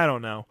again. I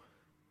don't know.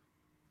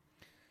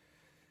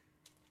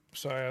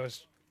 Sorry, I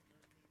was...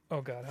 Oh,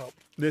 God, help.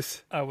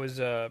 I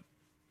was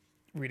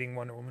reading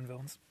Wonder Woman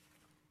villains.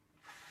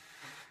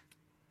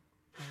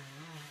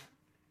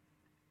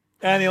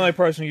 And the only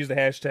person who used the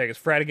hashtag is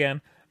Fred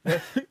again. He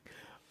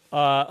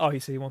said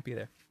he won't be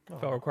there.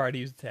 Felt required to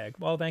use the tag.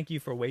 Well, thank you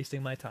for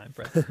wasting my time,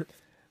 Fred.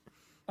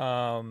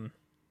 A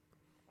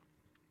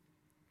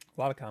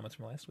lot of comments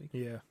from last week.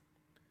 Yeah.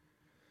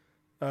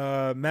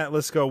 Matt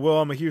Lisco, Will,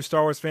 I'm a huge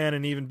Star Wars fan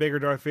and even bigger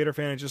Darth Vader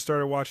fan. I just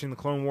started watching the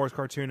Clone Wars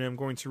cartoon and I'm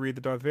going to read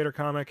the Darth Vader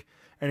comic.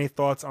 Any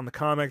thoughts on the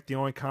comic? The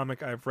only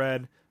comic I've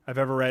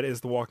ever read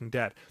is The Walking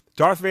Dead. The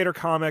Darth Vader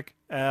comic,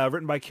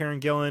 written by Kieran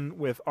Gillen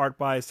with art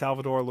by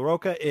Salvador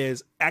Larroca,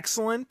 is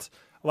excellent.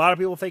 A lot of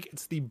people think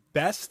it's the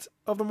best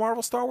of the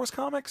Marvel Star Wars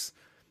comics.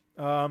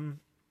 I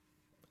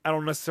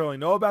don't necessarily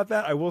know about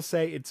that. I will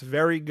say it's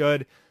very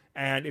good.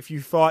 And if you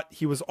thought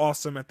he was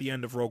awesome at the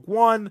end of Rogue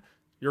One,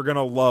 you're going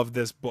to love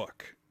this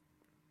book.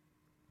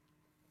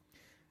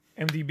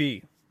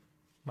 MDB,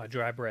 my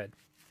dry bread,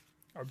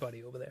 our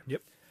buddy over there.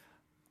 Yep.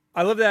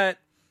 I love that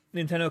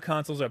Nintendo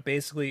consoles are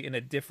basically in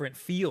a different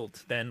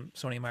field than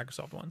Sony and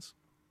Microsoft ones.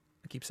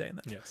 I keep saying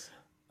that. Yes.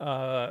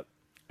 I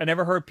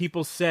never heard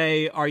people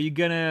say, are you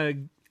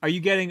getting a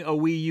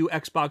Wii U,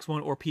 Xbox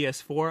One, or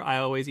PS4? I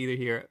always either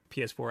hear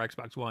PS4,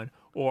 Xbox One,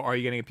 or are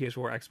you getting a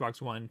PS4,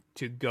 Xbox One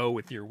to go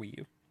with your Wii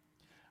U?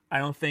 I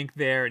don't think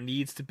there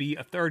needs to be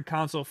a third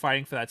console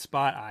fighting for that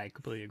spot. I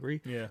completely agree.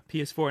 Yeah.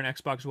 PS4 and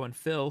Xbox One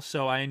fill,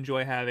 so I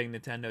enjoy having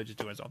Nintendo just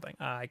doing its own thing.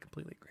 I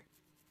completely agree.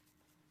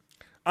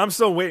 I'm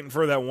still waiting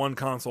for that one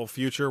console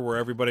future where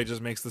everybody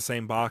just makes the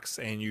same box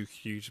and you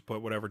just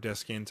put whatever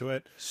disc into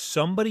it.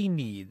 Somebody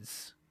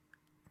needs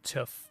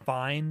to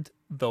find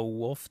the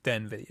Wolf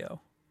Den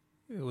video.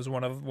 It was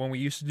one of when we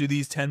used to do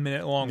these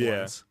 10-minute long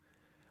ones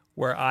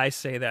where I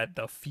say that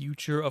the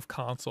future of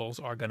consoles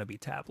are going to be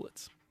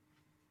tablets.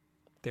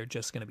 They're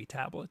just going to be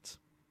tablets.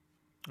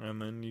 And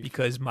then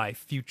because my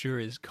future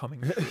is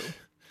coming true.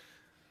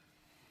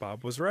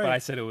 Bob was right. But I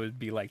said it would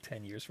be like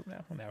 10 years from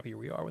now. Now here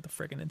we are with a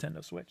freaking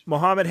Nintendo Switch.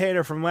 Mohammed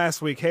Hader from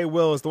last week. Hey,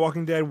 Will, is The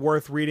Walking Dead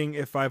worth reading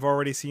if I've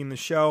already seen the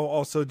show?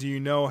 Also, do you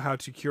know how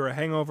to cure a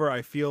hangover?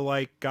 I feel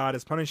like God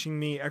is punishing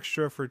me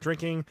extra for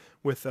drinking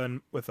with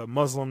a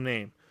Muslim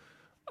name.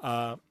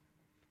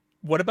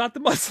 What about the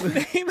Muslim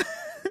name?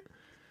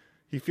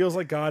 He feels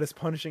like God is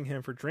punishing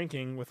him for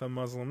drinking with a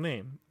Muslim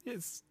name.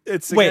 It's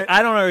Wait,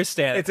 I don't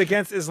understand. It's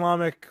against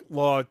Islamic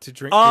law to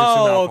drink.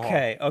 Oh,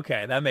 okay,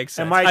 that makes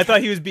sense. And I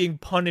thought he was being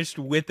punished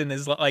with an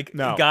Islam. Like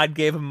No. God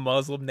gave him a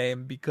Muslim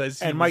name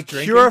because he and was my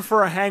drinking. cure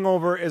for a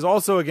hangover is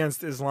also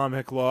against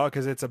Islamic law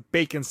because it's a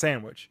bacon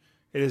sandwich.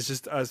 It is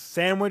just a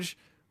sandwich,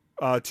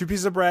 2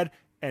 pieces of bread,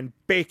 and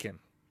bacon.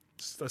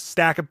 Just a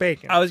stack of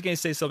bacon. I was going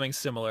to say something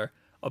similar.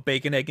 A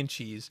bacon, egg, and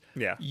cheese.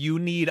 Yeah. You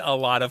need a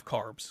lot of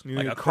carbs. You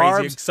like need a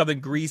crazy, carbs.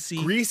 something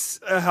greasy. Grease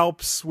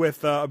helps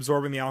with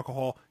absorbing the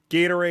alcohol.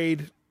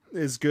 Gatorade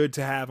is good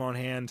to have on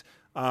hand.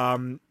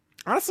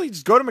 Honestly,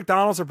 just go to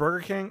McDonald's or Burger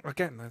King.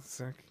 Again,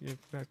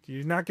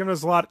 you're not giving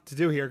us a lot to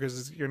do here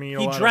because you're going to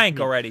need a lot. He drank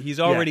already. He's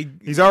already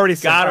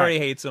said, God all already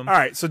right. hates him. All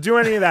right, so do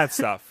any of that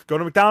stuff. Go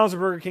to McDonald's or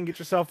Burger King. Get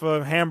yourself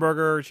a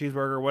hamburger, or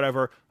cheeseburger,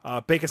 whatever.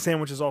 Bacon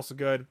sandwich is also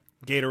good.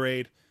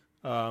 Gatorade,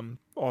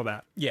 all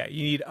that. Yeah,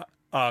 you need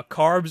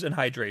carbs and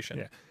hydration.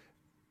 Yeah.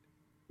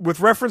 With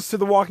reference to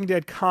the Walking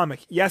Dead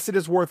comic, yes, it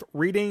is worth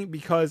reading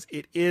because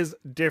it is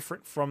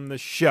different from the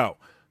show.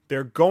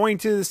 They're going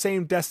to the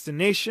same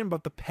destination,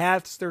 but the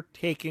paths they're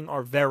taking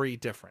are very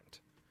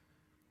different.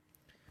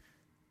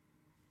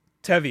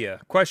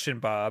 Tevia, question,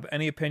 Bob.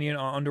 Any opinion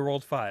on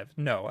Underworld 5?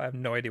 No, I have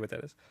no idea what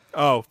that is.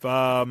 Oh,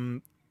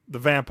 the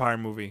vampire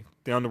movie,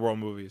 the Underworld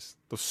movies,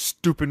 those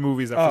stupid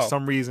movies that for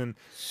some reason,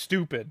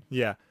 Stupid.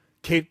 yeah.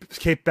 Kate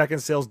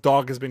Beckinsale's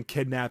dog has been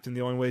kidnapped, and the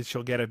only way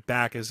she'll get it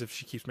back is if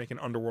she keeps making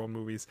Underworld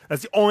movies.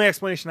 That's the only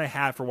explanation I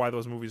have for why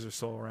those movies are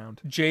still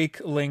around. Jake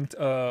linked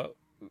a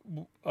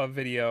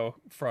video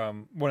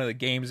from one of the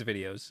games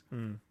videos,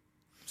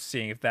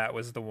 seeing if that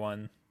was the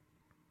one.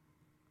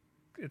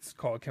 It's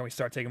called "Can We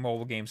Start Taking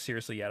Mobile Games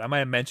Seriously Yet?" I might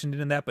have mentioned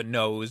it in that, but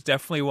no, it was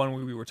definitely one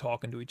where we were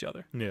talking to each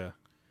other. Yeah.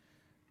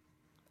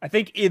 I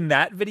think in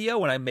that video,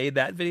 when I made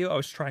that video, I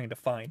was trying to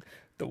find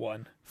the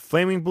one.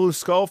 Flaming Blue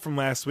Skull from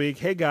last week.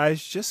 Hey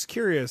guys, just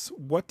curious,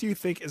 what do you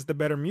think is the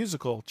better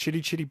musical?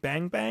 Chitty Chitty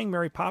Bang Bang,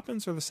 Mary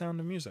Poppins, or The Sound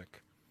of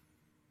Music?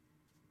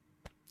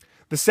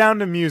 The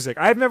Sound of Music.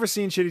 I've never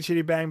seen Chitty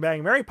Chitty Bang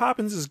Bang. Mary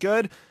Poppins is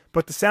good,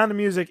 but The Sound of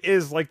Music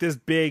is like this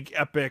big,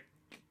 epic,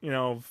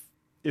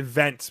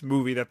 event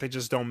movie that they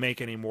just don't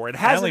make anymore.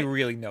 I only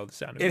really know The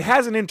Sound of Music. It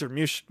has an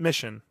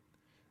intermission.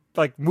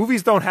 Like,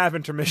 movies don't have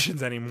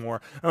intermissions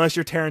anymore unless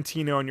you're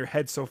Tarantino and your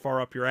head's so far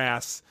up your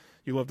ass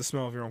you love the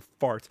smell of your own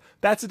farts.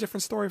 That's a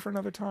different story for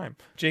another time.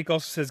 Jake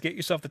also says, get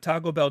yourself the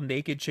Taco Bell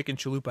naked chicken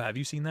chalupa. Have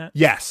you seen that?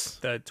 Yes.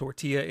 The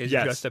tortilla is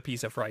just a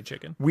piece of fried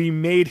chicken. We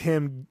made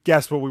him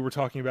guess what we were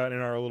talking about in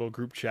our little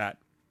group chat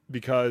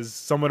because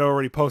someone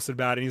already posted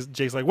about it.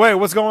 Jake's like, wait,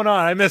 what's going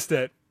on? I missed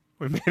it.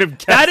 We made him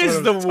guess. That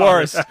is the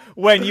worst.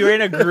 When you're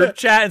in a group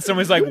chat and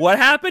someone's like, what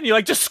happened? You're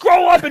like, just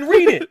scroll up and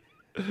read it.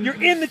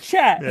 You're in the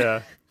chat.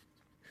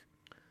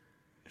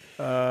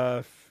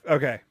 Yeah.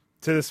 Okay.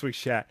 To this week's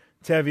chat.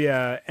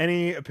 Tevia,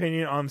 any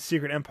opinion on the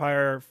Secret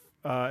Empire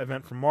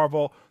event from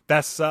Marvel?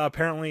 That's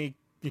apparently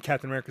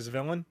Captain America's a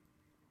villain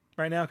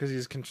right now because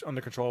he's under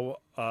control.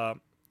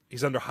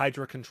 He's under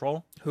Hydra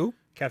control. Who?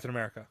 Captain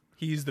America.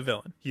 He's the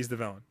villain. He's the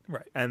villain.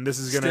 Right. And this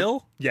is gonna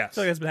still. Yes.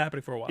 So it's been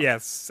happening for a while.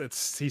 Yes.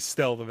 He's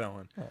still the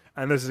villain. Oh.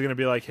 And this is gonna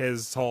be like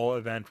his whole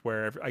event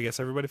where I guess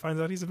everybody finds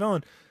out he's a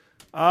villain.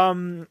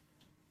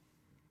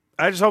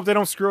 I just hope they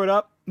don't screw it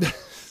up.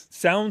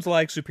 Sounds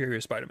like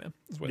Superior Spider-Man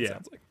is what it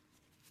sounds like.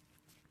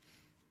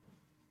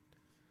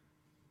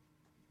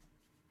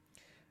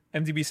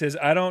 MDB says,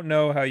 I don't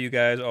know how you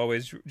guys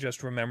always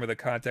just remember the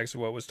context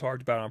of what was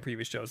talked about on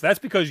previous shows. That's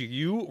because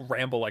you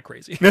ramble like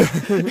crazy.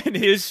 In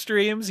his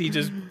streams, he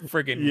just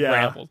freaking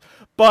rambles.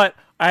 But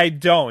I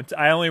don't.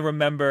 I only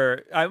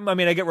remember... I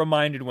mean, I get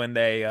reminded when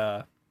they...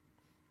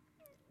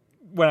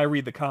 when I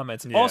read the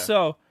comments. Yeah.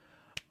 Also,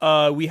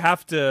 we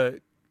have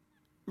to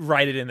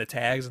write it in the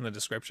tags and the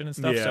description and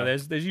stuff. Yeah. So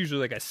there's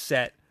usually like a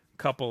set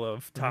couple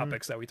of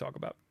topics that we talk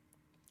about.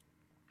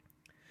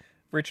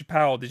 Richard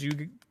Powell, did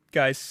you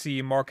guys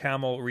see Mark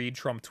Hamill read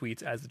Trump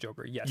tweets as the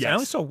Joker? Yes. I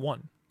only saw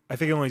one. I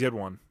think he only did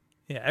one.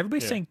 Yeah,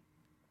 everybody's saying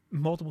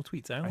multiple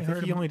tweets. I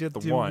think he only did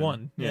the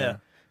one. Yeah.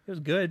 It was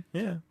good.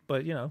 Yeah.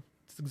 But,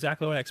 it's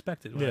exactly what I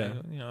expected. Yeah.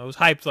 It was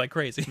hyped like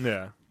crazy.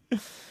 Yeah.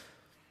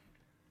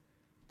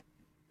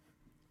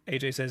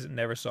 AJ says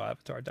never saw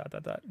Avatar, ...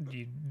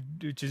 You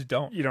just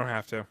don't. You don't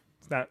have to.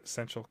 It's not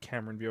essential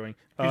Cameron viewing.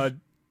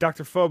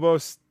 Dr.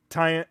 Phobos,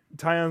 tie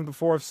on the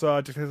fourth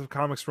Detective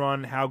Comics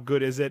run. How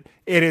good is it?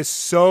 It is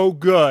so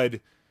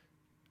good.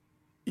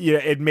 Yeah,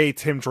 it made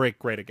Tim Drake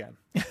great again.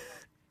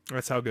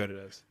 That's how good it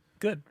is.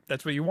 Good.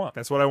 That's what you want.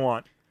 That's what I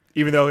want.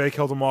 Even though they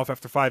killed him off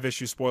after 5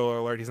 issues, spoiler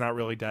alert, he's not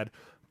really dead.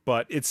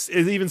 But it's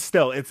even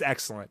still, it's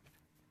excellent.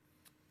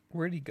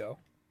 Where'd he go?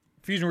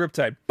 Fusion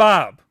Riptide.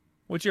 Bob,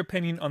 what's your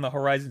opinion on the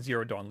Horizon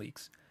Zero Dawn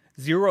leaks?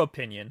 Zero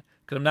opinion,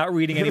 because I'm not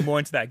reading any more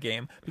into that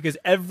game, because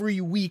every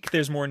week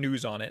there's more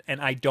news on it,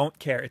 and I don't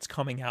care. It's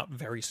coming out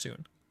very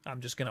soon.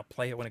 I'm just going to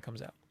play it when it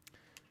comes out.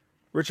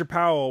 Richard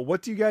Powell,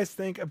 what do you guys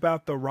think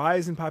about the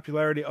rise in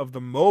popularity of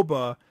the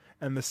MOBA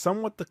and the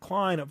somewhat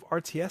decline of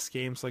RTS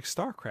games like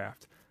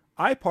StarCraft?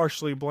 I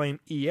partially blame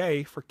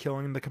EA for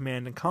killing the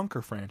Command &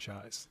 Conquer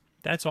franchise.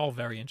 That's all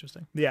very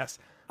interesting. Yes.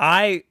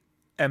 I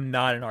am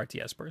not an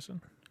RTS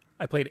person.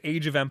 I played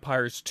Age of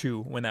Empires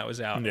 2 when that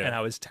was out, and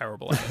I was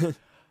terrible at it.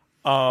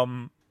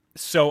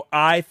 So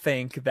I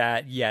think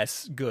that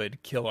yes,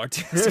 good, kill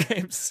RTS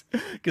games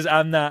because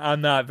I'm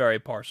not very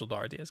partial to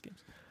RTS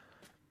games.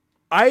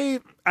 I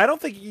don't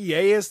think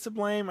EA is to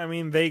blame. I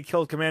mean, they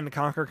killed Command and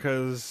Conquer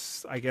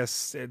because I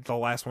guess the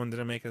last one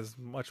didn't make as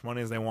much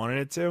money as they wanted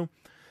it to.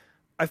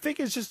 I think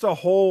it's just a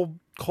whole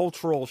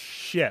cultural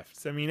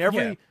shift. I mean,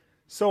 every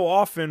so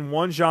often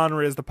one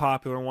genre is the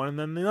popular one, and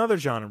then another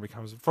genre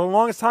becomes. For the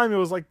longest time, it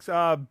was like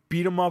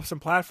beat 'em ups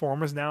and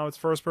platformers. Now it's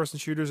first person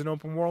shooters and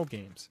open world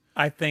games.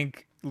 I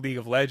think League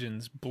of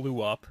Legends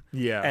blew up.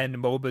 Yeah, and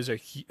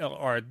MOBAs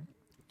are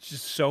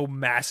just so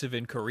massive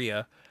in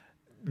Korea.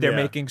 They're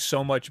making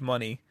so much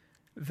money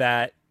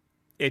that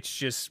it's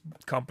just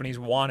companies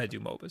want to do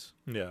MOBAs.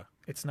 Yeah.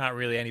 It's not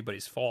really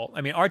anybody's fault. I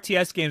mean,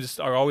 RTS games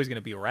are always going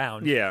to be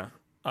around. Yeah.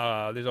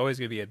 There's always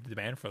going to be a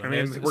demand for them.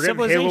 I mean, we're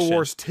getting Halo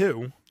Wars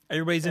 2.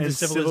 Everybody's into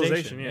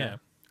Civilization. Yeah.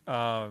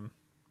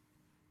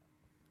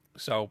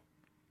 So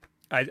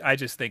I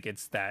just think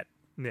it's that,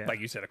 like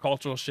you said, a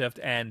cultural shift,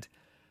 and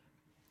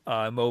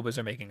MOBAs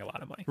are making a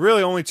lot of money.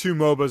 Really, only 2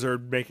 MOBAs are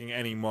making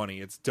any money.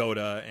 It's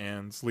Dota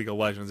and League of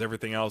Legends.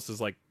 Everything else is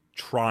like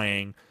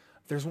trying.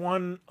 There's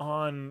one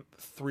on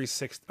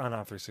 360. Oh,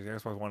 not 360.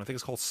 Xbox One. I think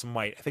it's called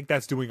Smite. I think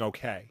that's doing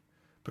okay.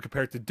 But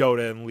compared to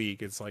Dota and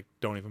League, it's like,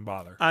 don't even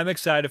bother. I'm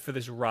excited for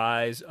this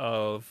rise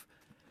of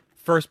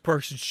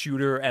first-person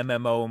shooter,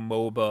 MMO,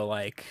 MOBA,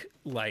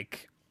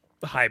 like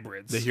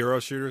hybrids. The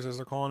hero shooters, as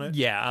they're calling it?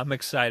 Yeah, I'm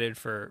excited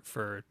for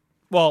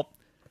well,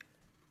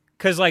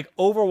 because like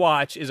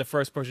Overwatch is a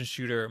first-person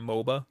shooter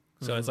MOBA,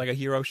 so it's like a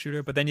hero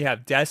shooter. But then you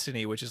have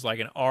Destiny, which is like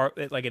an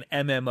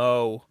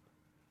MMO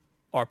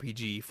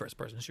RPG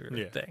first-person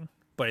shooter thing.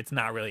 But it's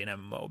not really an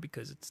MMO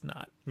because it's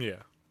not.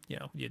 Yeah.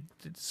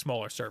 It's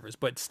smaller servers,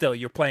 but still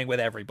you're playing with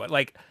everybody,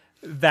 like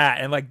that,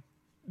 and like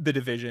the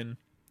Division,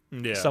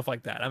 stuff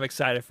like that. I'm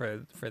excited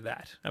for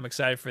that. I'm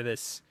excited for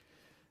this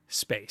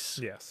space.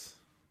 Yes,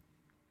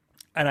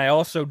 and I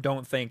also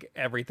don't think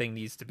everything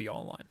needs to be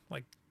online.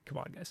 Like, come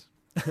on, guys.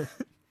 And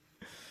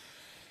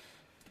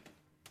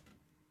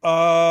I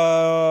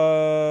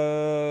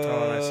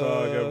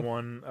saw a good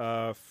one.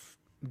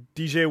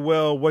 DJ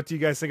Will, what do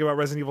you guys think about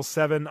Resident Evil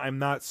 7? I'm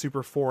not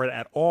super for it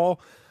at all.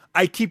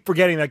 I keep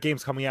forgetting that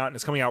game's coming out, and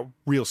it's coming out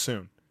real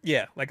soon.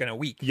 Yeah, like in a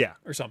week. Yeah.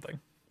 Or something.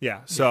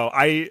 Yeah, so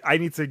I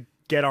need to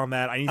get on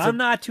that. I'm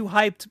not too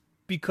hyped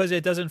because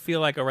it doesn't feel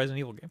like a Resident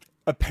Evil game.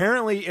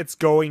 Apparently, it's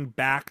going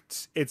back.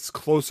 It's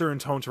closer in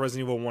tone to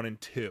Resident Evil 1 and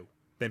 2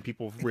 than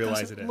people realize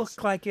it is. It doesn't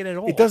look like it at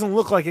all. It doesn't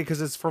look like it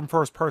because it's from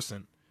first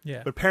person.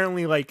 Yeah. But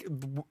apparently, like,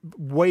 the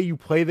way you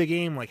play the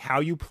game, like how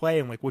you play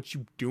and like what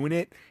you do in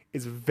it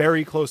is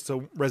very close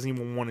to Resident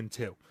Evil 1 and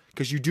 2.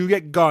 Because you do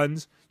get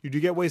guns, you do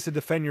get ways to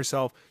defend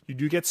yourself, you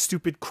do get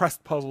stupid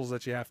crest puzzles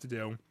that you have to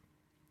do.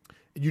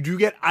 You do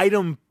get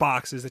item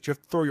boxes that you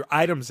have to throw your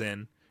items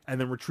in and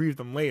then retrieve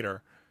them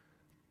later.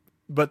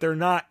 But they're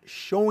not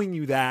showing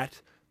you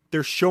that.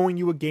 They're showing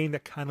you a game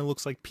that kind of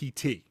looks like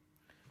PT.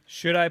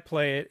 Should I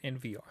play it in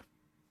VR?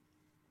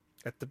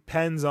 It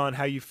depends on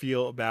how you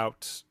feel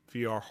about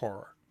VR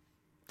horror.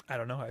 I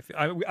don't know how I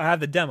feel. I have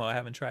the demo. I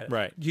haven't tried it.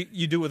 Right.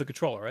 You do it with a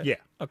controller, right? Yeah.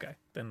 Okay.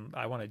 Then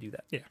I want to do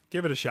that. Yeah.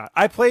 Give it a shot.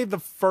 I played the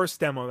first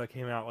demo that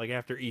came out like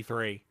after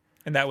E3.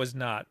 And that was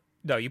not...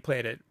 No, you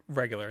played it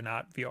regular,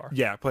 not VR.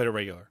 Yeah, I played it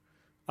regular.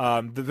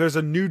 There's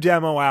a new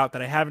demo out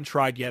that I haven't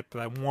tried yet,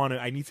 but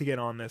I need to get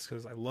on this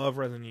because I love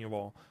Resident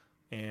Evil,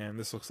 and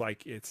this looks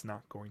like it's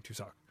not going to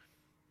suck.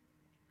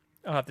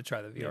 I'll have to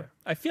try the VR. Yeah.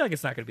 I feel like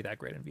it's not going to be that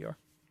great in VR.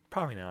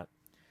 Probably not.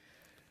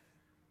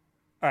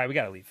 All right, we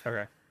got to leave.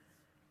 Okay.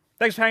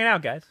 Thanks for hanging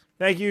out, guys.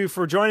 Thank you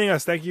for joining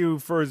us. Thank you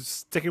for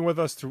sticking with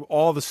us through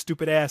all the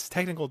stupid-ass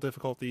technical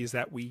difficulties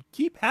that we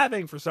keep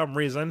having for some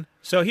reason.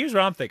 So here's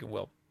what I'm thinking,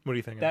 Will. What do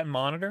you think? That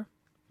monitor,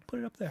 put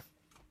it up there.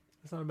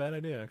 That's not a bad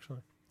idea, actually.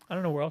 I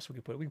don't know where else we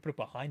could put it. We can put it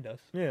behind us.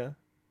 Yeah.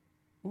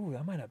 Ooh,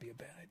 that might not be a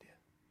bad idea.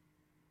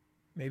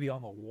 Maybe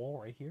on the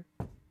wall right here.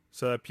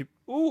 So that people...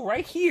 Ooh,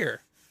 right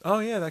here. Oh,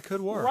 yeah, that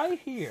could work. Right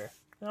here.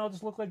 And I'll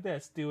just look like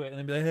this, do it, and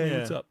then be like, hey, Yeah.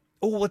 what's up?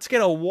 Oh, let's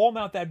get a wall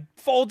mount that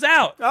folds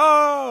out.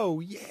 Oh,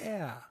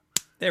 yeah.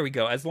 There we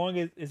go. As long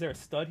as... Is there a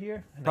stud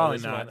here? I know Probably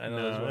there's not. One. I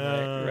know there's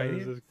one right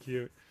This here. is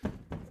cute.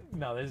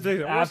 No, there's...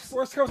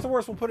 Worst comes to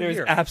worst, we'll put it There's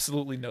here.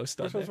 absolutely no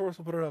stud Worst comes to there. worst,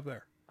 we'll put it up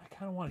there. I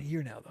kind of want it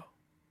here now, though.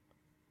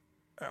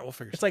 All right, we'll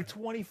figure It's like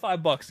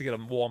 $25 to get a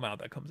wall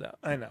mount that comes out.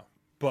 I know.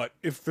 But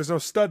if there's no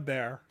stud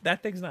there...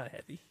 That thing's not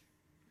heavy.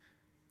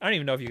 I don't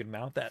even know if you can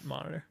mount that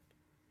monitor.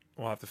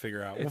 We'll have to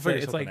figure out. We'll It's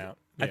figure like- something out.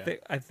 Yeah.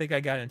 I think I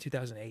got it in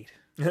 2008.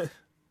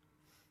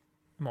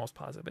 I'm almost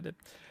positive I did.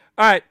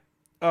 All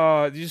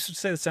right. Did you just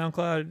say the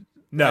SoundCloud,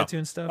 No.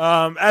 iTunes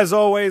stuff? As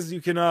always, you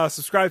can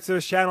subscribe to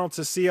this channel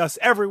to see us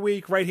every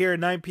week right here at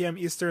 9 p.m.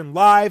 Eastern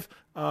live.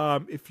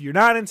 If you're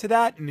not into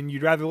that and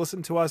you'd rather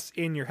listen to us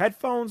in your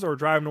headphones or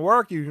driving to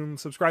work, you can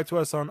subscribe to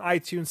us on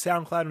iTunes,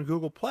 SoundCloud, and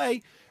Google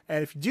Play.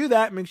 And if you do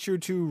that, make sure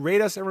to rate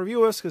us and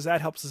review us because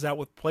that helps us out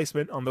with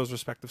placement on those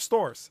respective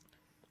stores.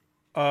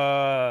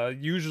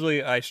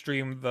 Usually I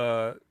stream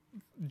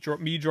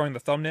me drawing the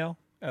thumbnail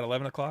at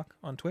 11 o'clock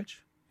on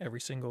Twitch every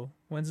single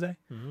Wednesday.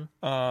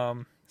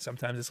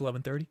 Sometimes it's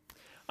 11:30.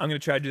 I'm going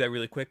to try to do that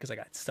really quick because I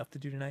got stuff to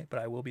do tonight, but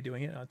I will be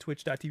doing it on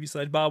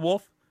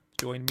twitch.tv/BobWulff.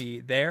 Join me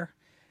there.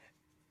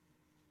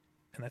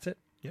 And that's it.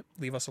 Yep.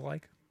 Leave us a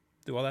like.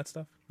 Do all that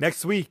stuff.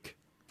 Next week,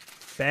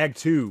 bag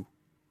 2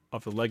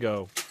 of the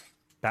Lego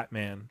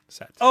Batman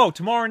set. Oh,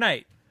 tomorrow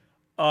night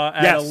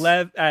at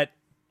Yes. at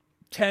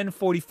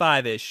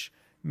 10:45ish.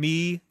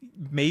 Me,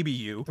 maybe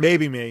you,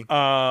 Maybe me.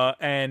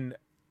 and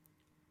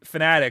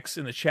Fanatics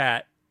in the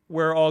chat.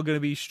 We're all going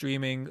to be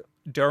streaming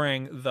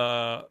during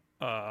the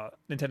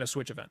Nintendo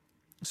Switch event.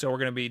 So we're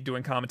going to be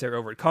doing commentary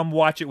over it. Come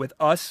watch it with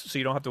us so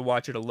you don't have to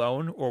watch it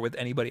alone or with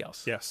anybody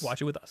else. Yes.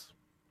 Watch it with us.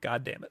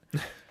 God damn it. So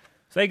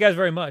thank you guys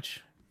very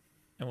much.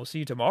 And we'll see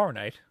you tomorrow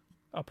night.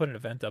 I'll put an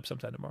event up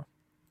sometime tomorrow.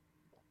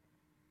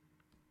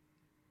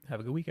 Have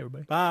a good week,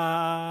 everybody.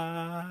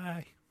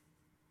 Bye.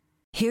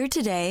 Here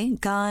today,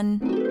 gone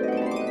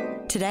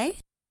today?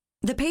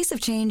 The pace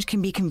of change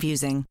can be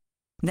confusing.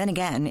 Then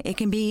again, it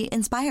can be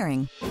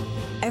inspiring.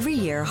 Every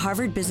year,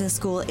 Harvard Business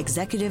School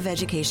Executive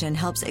Education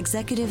helps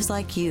executives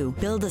like you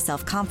build the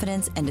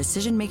self-confidence and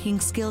decision-making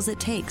skills it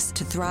takes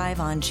to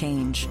thrive on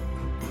change.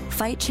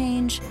 Fight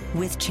change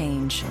with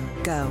change.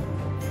 Go.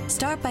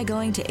 Start by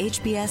going to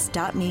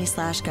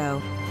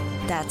hbs.me/go.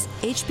 That's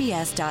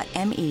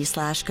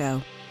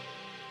hbs.me/go.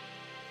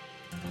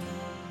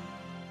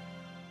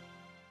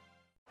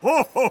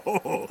 Ho, ho,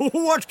 ho, ho.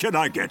 What can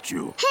I get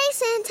you? Hey,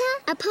 Santa!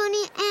 A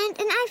pony and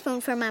an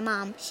iPhone for my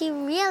mom. She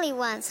really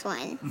wants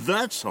one.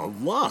 That's a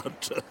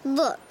lot.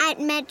 Look,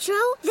 at Metro,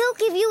 they'll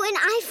give you an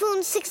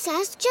iPhone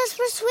 6S just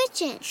for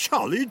switching.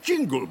 Charlie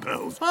Jingle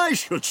Bells. I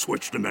should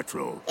switch to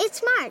Metro. It's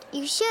smart.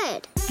 You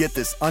should. Get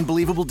this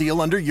unbelievable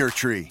deal under your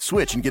tree.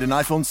 Switch and get an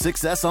iPhone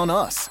 6S on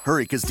us.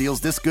 Hurry, because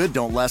deals this good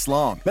don't last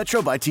long.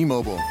 Metro by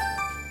T-Mobile.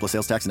 Plus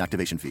sales tax and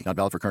activation fee. Not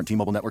valid for current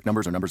T-Mobile network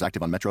numbers or numbers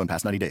active on Metro in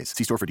past 90 days.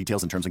 See store for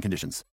details and terms and conditions.